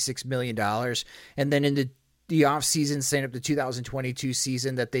 years, $56 million, and then in the offseason, setting up the 2022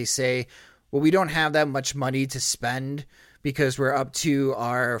 season, that they say, well, we don't have that much money to spend because we're up to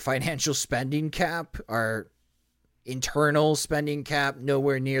our financial spending cap, our internal spending cap,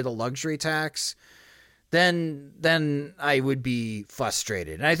 nowhere near the luxury tax, then I would be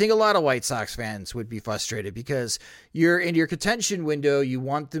frustrated. And I think a lot of White Sox fans would be frustrated because you're in your contention window. You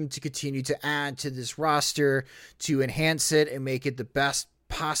want them to continue to add to this roster, to enhance it and make it the best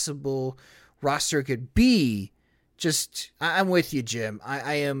possible roster it could be. I'm with you, Jim.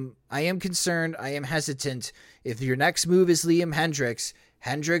 I am concerned. I am hesitant. If your next move is Liam Hendricks,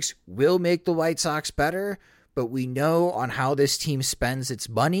 Hendricks will make the White Sox better, but we know on how this team spends its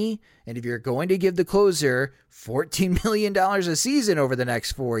money. And if you're going to give the closer $14 million a season over the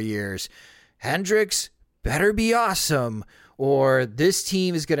next 4 years, Hendricks better be awesome, or this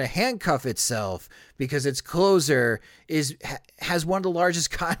team is going to handcuff itself because its closer has one of the largest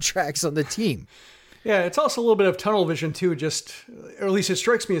contracts on the team. Yeah, it's also a little bit of tunnel vision too, or at least it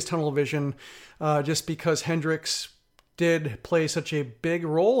strikes me as tunnel vision, just because Hendricks did play such a big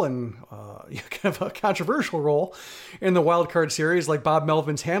role and kind of a controversial role in the wild card series, like Bob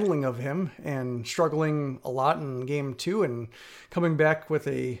Melvin's handling of him and struggling a lot in game 2 and coming back with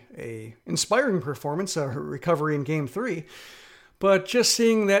a inspiring performance, a recovery in game 3. But just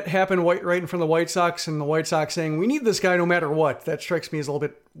seeing that happen right in front of the White Sox and the White Sox saying, we need this guy no matter what, that strikes me as a little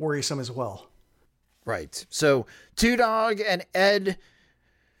bit worrisome as well. Right. So, Two Dog and Ed,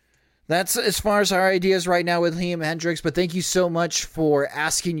 that's as far as our ideas right now with Liam Hendricks, but thank you so much for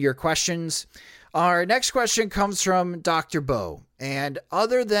asking your questions. Our next question comes from Dr. Bo, and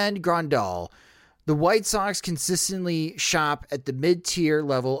other than Grandal, the White Sox consistently shop at the mid-tier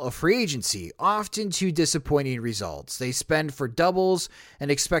level of free agency, often to disappointing results. They spend for doubles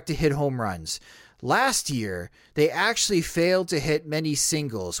and expect to hit home runs. Last year, they actually failed to hit many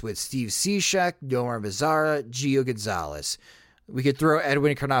singles with Steve Cishek, Nomar Mazara, Gio Gonzalez. We could throw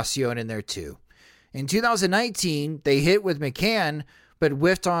Edwin Encarnacion in there too. In 2019, they hit with McCann, but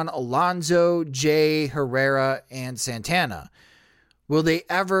whiffed on Alonso, Jay, Herrera, and Santana. Will they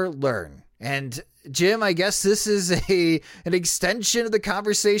ever learn? And Jim, I guess this is an extension of the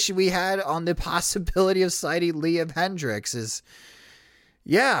conversation we had on the possibility of citing Liam Hendriks.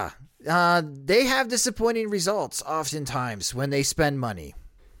 They have disappointing results oftentimes when they spend money.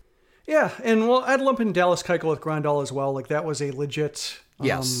 Yeah, and well, I'd lump in Dallas Keuchel with Grandal as well. Like, that was a legit,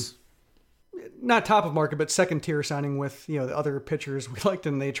 yes, not top of market, but second tier signing with, the other pitchers we liked,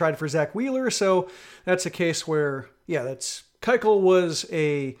 and they tried for Zach Wheeler. So that's a case where, Keuchel was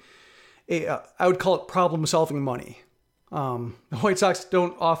I would call it problem solving money. The White Sox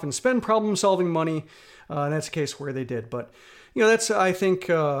don't often spend problem solving money. And that's a case where they did, but that's, I think,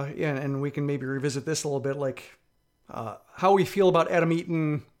 and we can maybe revisit this a little bit, like how we feel about Adam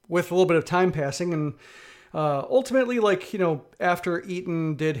Eaton with a little bit of time passing. And ultimately, after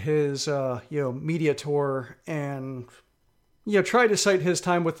Eaton did his, media tour and, tried to cite his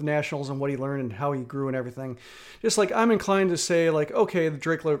time with the Nationals and what he learned and how he grew and everything, just I'm inclined to say, okay, the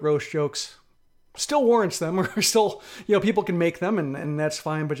Drake LaRoche jokes still warrants them, or still, people can make them, and that's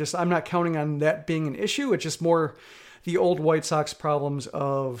fine, but just I'm not counting on that being an issue. It's just more the old White Sox problems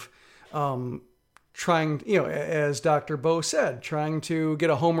of trying, as Dr. Bo said, trying to get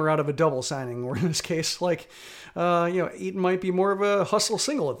a homer out of a double signing, or in this case, Eaton might be more of a hustle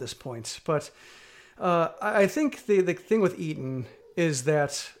single at this point. But I think the thing with Eaton is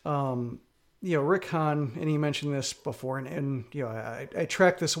that, Rick Hahn, and he mentioned this before, and I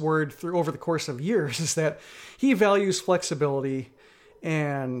tracked this word through over the course of years, is that he values flexibility.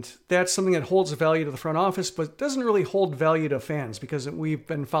 And that's something that holds value to the front office, but doesn't really hold value to fans, because we've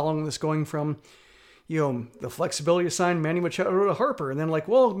been following this going from, the flexibility to sign Manny Machado to Harper, and then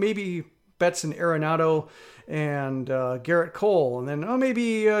maybe Betts and Arenado and Garrett Cole, and then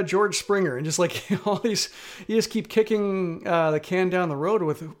maybe George Springer, and just all these, you just keep kicking the can down the road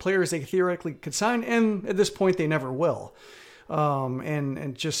with players they theoretically could sign, and at this point they never will.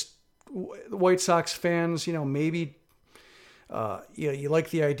 And just White Sox fans, maybe. You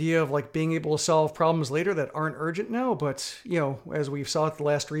like the idea of being able to solve problems later that aren't urgent now, but as we saw at the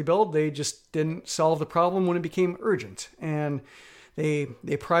last rebuild, they just didn't solve the problem when it became urgent, and they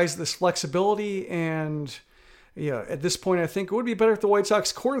prize this flexibility. And at this point, I think it would be better if the White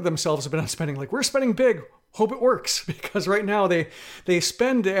Sox quartered themselves a bit on spending. We're spending big, hope it works, because right now they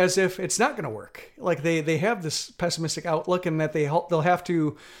spend as if it's not going to work. They have this pessimistic outlook, and that they'll have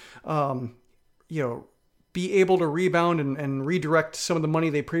to be able to rebound and redirect some of the money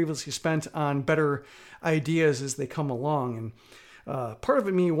they previously spent on better ideas as they come along. And part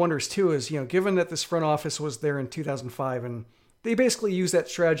of me wonders too is, given that this front office was there in 2005, and they basically used that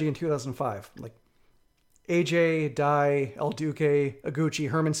strategy in 2005, AJ, Dye, El Duque,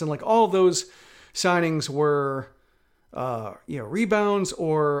 Iguchi, Hermanson, all of those signings were, rebounds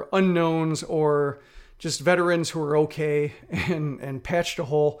or unknowns or just veterans who were okay and patched a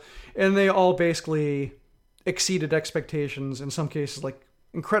hole. And they all basically exceeded expectations, in some cases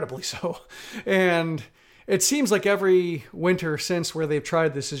incredibly so. And it seems like every winter since where they've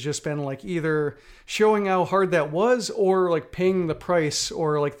tried this has just been either showing how hard that was, or paying the price,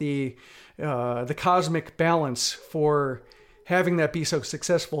 or the cosmic balance for having that be so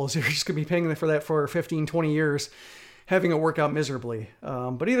successful, is you're just going to be paying for that for 15, 20 years, having it work out miserably.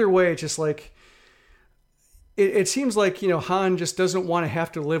 But either way, it's just it seems Hahn just doesn't want to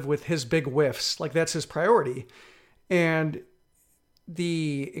have to live with his big whiffs. That's his priority. And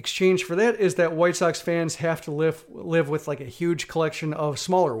the exchange for that is that White Sox fans have to live with a huge collection of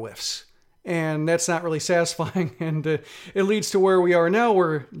smaller whiffs. And that's not really satisfying. And it leads to where we are now,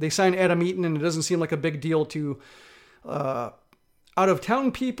 where they sign Adam Eaton, and it doesn't seem like a big deal to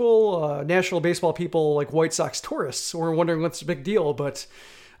out-of-town people, national baseball people, White Sox tourists, who are wondering what's the big deal. But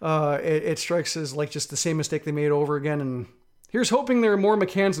it strikes as just the same mistake they made over again. And here's hoping there are more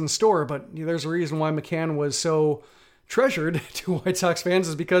McCanns in store, but there's a reason why McCann was so treasured to White Sox fans,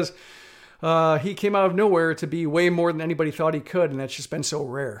 is because he came out of nowhere to be way more than anybody thought he could, and that's just been so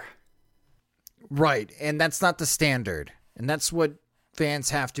rare. Right, and that's not the standard, and that's what fans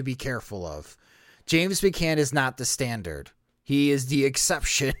have to be careful of. James McCann is not the standard. He is the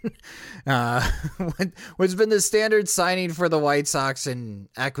exception. What's been the standard signing for the White Sox and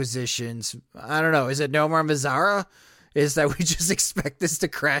acquisitions? I don't know. Is it Nomar Mazara? Is that we just expect this to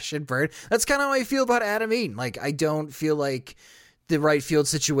crash and burn? That's kind of how I feel about Adam Eaton. I don't feel like the right field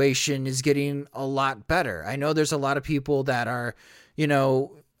situation is getting a lot better. I know there's a lot of people that are,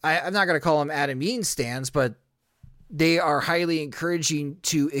 I'm not going to call them Adam Eaton stans, but they are highly encouraging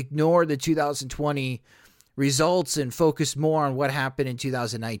to ignore the 2020 results and focus more on what happened in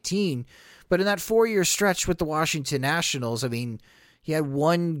 2019. But in that 4-year stretch with the Washington Nationals, He had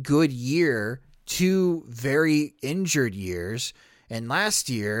one good year, 2 very injured years, and last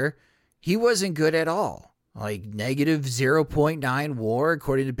year he wasn't good at all. Like negative 0.9 WAR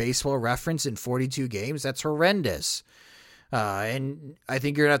according to Baseball Reference in 42 games. That's horrendous. And I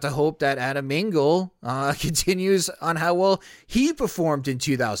think you're going to have to hope that Adam Engel continues on how well he performed in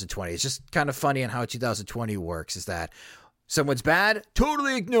 2020. It's just kind of funny on how 2020 works, is that someone's bad,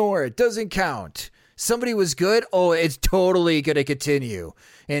 totally ignore it, doesn't count. Somebody was good, oh, it's totally going to continue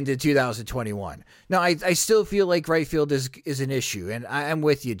into 2021. Now, I still feel like right field is an issue, and I'm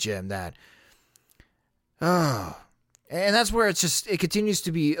with you, Jim, that, and that's where it continues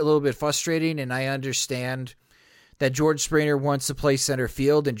to be a little bit frustrating, and I understand that George Springer wants to play center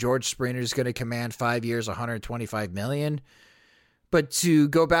field, and George Springer is going to command 5 years, $125 million. But to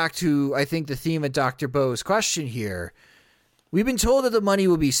go back to, I think, the theme of Dr. Bo's question here, we've been told that the money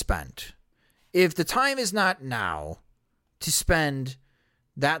will be spent. If the time is not now to spend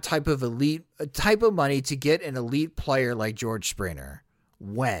that type of money to get an elite player like George Springer,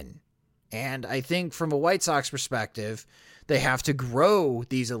 when? And I think from a White Sox perspective, they have to grow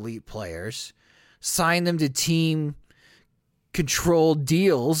these elite players, sign them to team controlled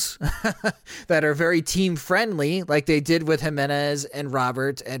deals that are very team friendly, like they did with Jimenez and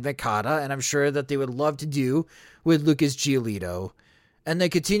Robert and Mikata, and I'm sure that they would love to do with Lucas Giolito. And they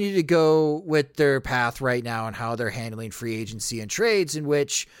continue to go with their path right now and how they're handling free agency and trades, in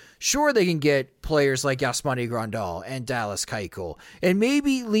which, sure, they can get players like Yasmani Grandal and Dallas Keuchel and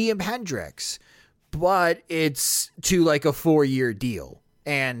maybe Liam Hendricks, but it's to like a 4-year deal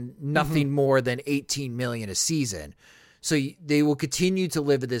and nothing more than $18 million a season. So they will continue to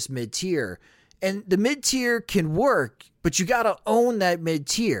live at this mid-tier. And the mid-tier can work, but you got to own that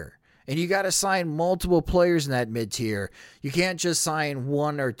mid-tier. And you got to sign multiple players in that mid-tier. You can't just sign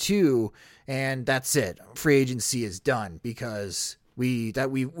 1 or 2 and that's it. Free agency is done because we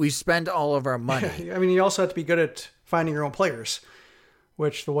spend all of our money. I mean, you also have to be good at finding your own players,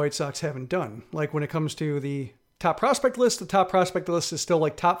 which the White Sox haven't done. Like when it comes to the top prospect list, the top prospect list is still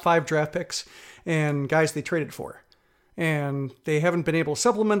like top 5 draft picks and guys they traded for. And they haven't been able to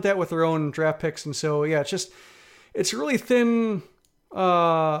supplement that with their own draft picks. And so, yeah, it's a really thin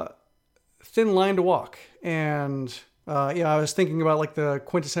line to walk. And, I was thinking about like the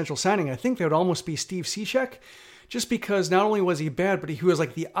quintessential signing. I think that would almost be Steve Cishek, just because not only was he bad, but he was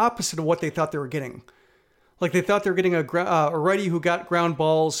like the opposite of what they thought they were getting. Like they thought they were getting a righty who got ground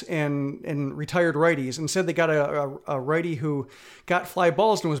balls and retired righties. Instead, they got a righty who got fly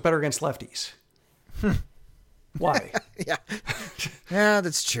balls and was better against lefties. Why? Yeah,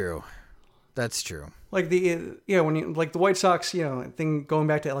 that's true. That's true. Like when you like the White Sox, thing going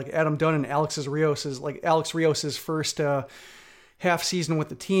back to like Adam Dunn and Alex Rios' first half season with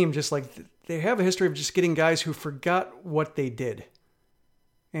the team, just like they have a history of just getting guys who forgot what they did.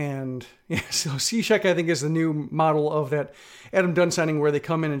 And so Cishek, I think, is the new model of that Adam Dunn signing where they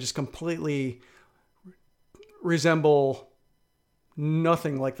come in and just completely resemble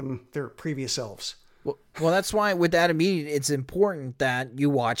nothing like their previous selves. Well, that's why with Adam Eaton, it's important that you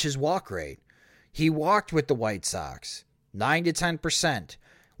watch his walk rate. He walked with the White Sox 9 to 10%.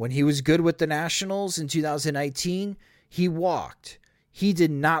 When he was good with the Nationals in 2019, he walked. He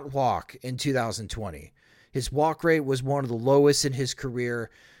did not walk in 2020. His walk rate was one of the lowest in his career,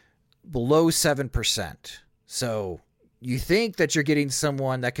 below 7%. So you think that you're getting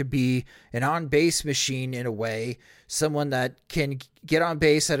someone that could be an on-base machine in a way, someone that can get on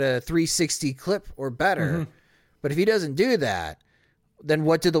base at a 360 clip or better. Mm-hmm. But if he doesn't do that, then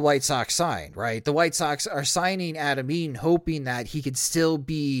what did the White Sox sign, right? The White Sox are signing Adam Eaton, hoping that he could still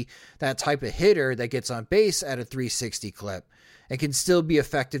be that type of hitter that gets on base at a 360 clip and can still be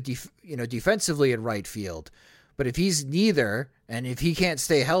effective, defensively in right field. But if he's neither, and if he can't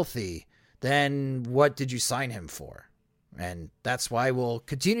stay healthy, then what did you sign him for? And that's why we'll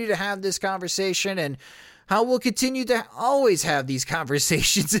continue to have this conversation, and how we'll continue to always have these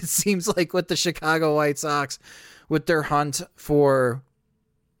conversations, it seems like, with the Chicago White Sox, with their hunt for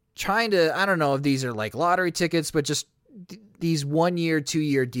trying to, I don't know if these are like lottery tickets, but just these 1 year, 2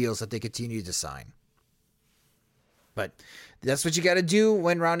 year deals that they continue to sign. But that's what you got to do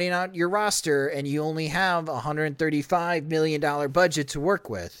when rounding out your roster and you only have a $135 million budget to work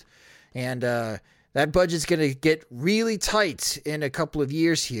with. And that budget's going to get really tight in a couple of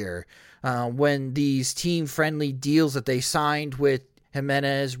years here when these team-friendly deals that they signed with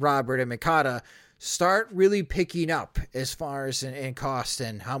Jimenez, Robert, and Mikata start really picking up as far as in cost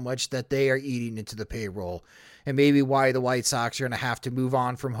and how much that they are eating into the payroll. And maybe why the White Sox are going to have to move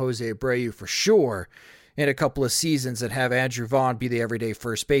on from Jose Abreu for sure in a couple of seasons and have Andrew Vaughn be the everyday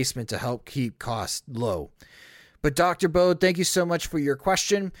first baseman to help keep costs low. But Dr. Bode, thank you so much for your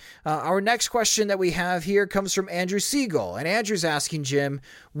question. Our next question that we have here comes from Andrew Siegel. And Andrew's asking Jim,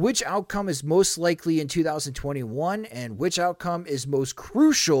 which outcome is most likely in 2021 and which outcome is most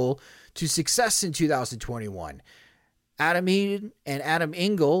crucial to success in 2021? Adam Eaton and Adam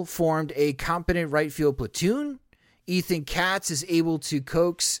Engel formed a competent right field platoon. Ethan Katz is able to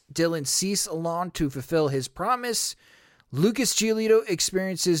coax Dylan Cease along to fulfill his promise. Lucas Giolito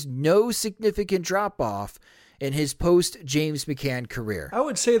experiences no significant drop-off in his post-James McCann career. I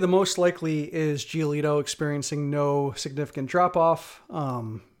would say the most likely is Giolito experiencing no significant drop-off.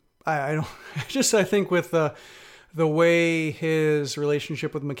 I think with the way his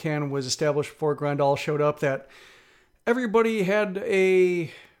relationship with McCann was established before Grandal showed up, that everybody had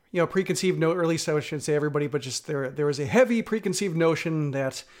a preconceived note, or at least I shouldn't say everybody, but just there was a heavy preconceived notion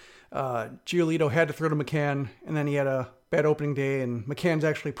that Giolito had to throw to McCann, and then he had a bad opening day, and McCann's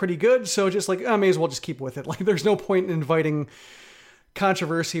actually pretty good, so just like, I may as well just keep with it. Like, there's no point in inviting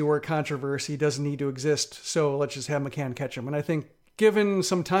controversy where controversy doesn't need to exist, so let's just have McCann catch him. And I think given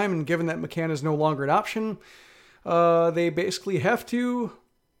some time, and given that McCann is no longer an option, they basically have to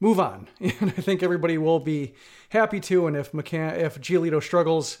move on. And I think everybody will be happy to, and if Giolito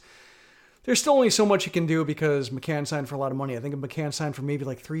struggles, there's still only so much you can do because McCann signed for a lot of money. I think if McCann signed for maybe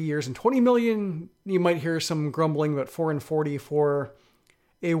like 3 years and $20 million, you might hear some grumbling, but $4-40 for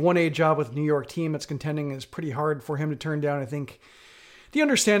a 1A job with a New York team that's contending is pretty hard for him to turn down. I think the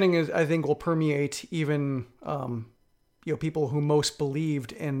understanding will permeate even people who most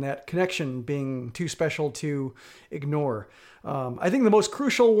believed in that connection being too special to ignore. I think the most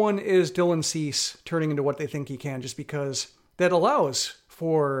crucial one is Dylan Cease turning into what they think he can, just because that allows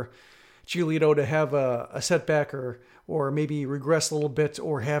for Giolito to have a setback or maybe regress a little bit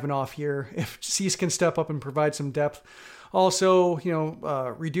or have an off year. If Cease can step up and provide some depth. Also,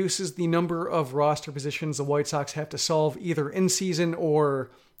 reduces the number of roster positions the White Sox have to solve either in season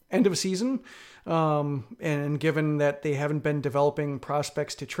or end of season. And given that they haven't been developing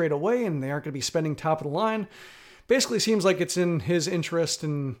prospects to trade away and they aren't going to be spending top of the line, basically seems like it's in his interest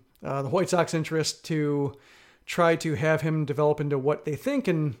and the White Sox interest to try to have him develop into what they think.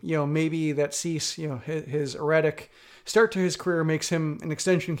 And, maybe that Cease, his erratic start to his career makes him an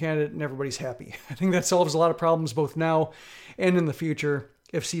extension candidate and everybody's happy. I think that solves a lot of problems both now and in the future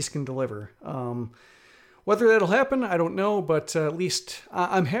if Cease can deliver. Whether that'll happen, I don't know, but at least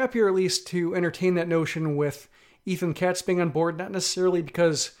I'm happier at least to entertain that notion with Ethan Katz being on board, not necessarily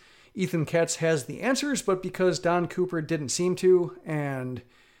because Ethan Katz has the answers, but because Don Cooper didn't seem to, and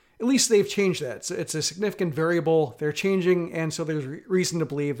at least they've changed that. It's a significant variable. They're changing, and so there's reason to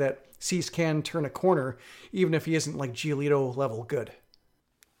believe that Cease can turn a corner, even if he isn't like Giolito level good.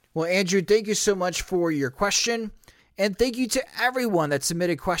 Well, Andrew, thank you so much for your question. And thank you to everyone that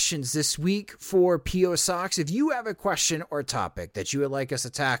submitted questions this week for P.O. Sox. If you have a question or topic that you would like us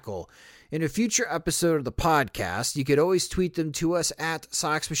to tackle in a future episode of the podcast, you could always tweet them to us at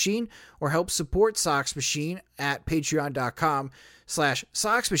Sox Machine or help support Sox Machine at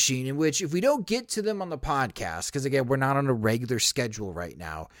patreon.com/Sox Machine, in which if we don't get to them on the podcast, because again, we're not on a regular schedule right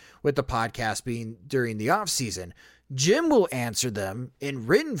now with the podcast being during the off season, Jim will answer them in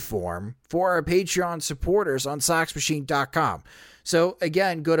written form for our Patreon supporters on SoxMachine.com. So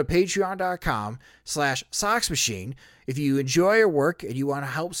again, go to patreon.com/SoxMachine. If you enjoy our work and you want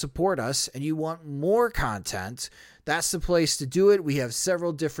to help support us and you want more content, that's the place to do it. We have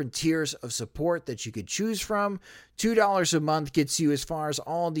several different tiers of support that you could choose from. $2 a month gets you as far as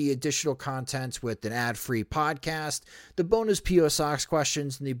all the additional content with an ad-free podcast, the bonus P.O. Sox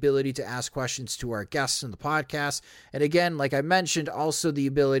questions, and the ability to ask questions to our guests in the podcast. And again, like I mentioned, also the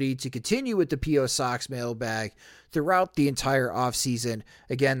ability to continue with the P.O. Sox mailbag throughout the entire offseason.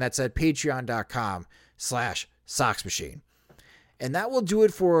 Again, that's at patreon.com/Sox Machine. And that will do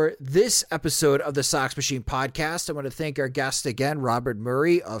it for this episode of the Sox Machine podcast. I want to thank our guest again, Robert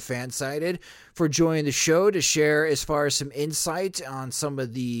Murray of Fansided, for joining the show to share as far as some insight on some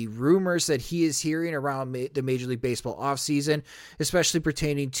of the rumors that he is hearing around the Major League Baseball offseason, especially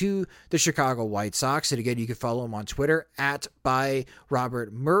pertaining to the Chicago White Sox. And again, you can follow him on Twitter at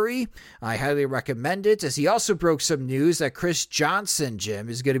 @ByRobertMurray. I highly recommend it, as he also broke some news that Chris Johnson, Jim,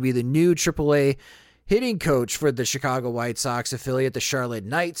 is going to be the new AAA hitting coach for the Chicago White Sox affiliate, the Charlotte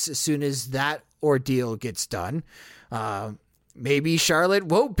Knights, as soon as that ordeal gets done. Maybe Charlotte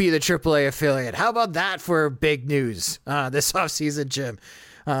won't be the AAA affiliate. How about that for big news this offseason, Jim,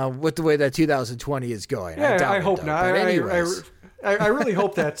 with the way that 2020 is going? Yeah, I hope not. I really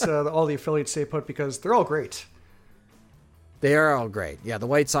hope that all the affiliates stay put, because they're all great. They are all great. Yeah, the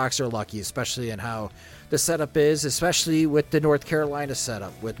White Sox are lucky, especially in how the setup is, especially with the North Carolina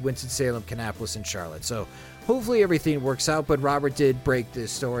setup with Winston-Salem, Kannapolis, and Charlotte. So hopefully everything works out. But Robert did break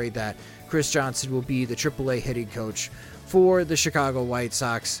this story that Chris Johnson will be the AAA hitting coach for the Chicago White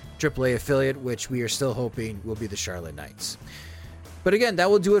Sox AAA affiliate, which we are still hoping will be the Charlotte Knights. But again, that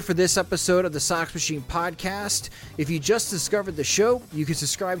will do it for this episode of the Sox Machine Podcast. If you just discovered the show, you can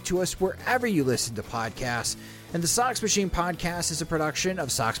subscribe to us wherever you listen to podcasts. And the Sox Machine Podcast is a production of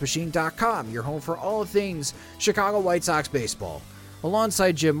SoxMachine.com, your home for all things Chicago White Sox baseball.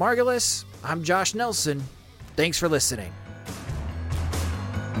 Alongside Jim Margulis, I'm Josh Nelson. Thanks for listening.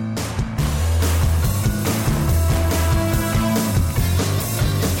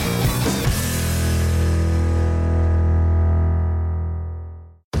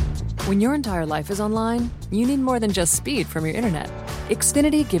 When your entire life is online, you need more than just speed from your internet.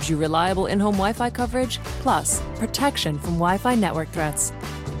 Xfinity gives you reliable in-home Wi-Fi coverage, plus protection from Wi-Fi network threats.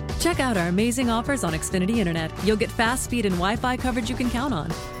 Check out our amazing offers on Xfinity Internet. You'll get fast speed and Wi-Fi coverage you can count on.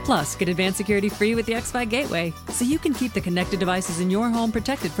 Plus, get advanced security free with the X-Fi Gateway, so you can keep the connected devices in your home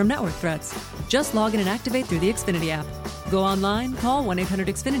protected from network threats. Just log in and activate through the Xfinity app. Go online, call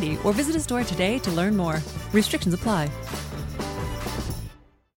 1-800-XFINITY, or visit a store today to learn more. Restrictions apply.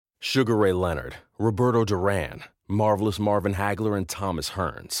 Sugar Ray Leonard, Roberto Duran, Marvelous Marvin Hagler, and Thomas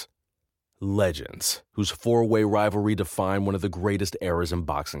Hearns. Legends, whose four-way rivalry defined one of the greatest eras in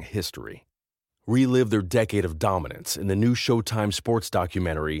boxing history. Relive their decade of dominance in the new Showtime sports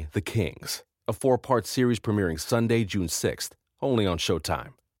documentary, The Kings, a 4-part series premiering Sunday, June 6th, only on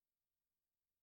Showtime.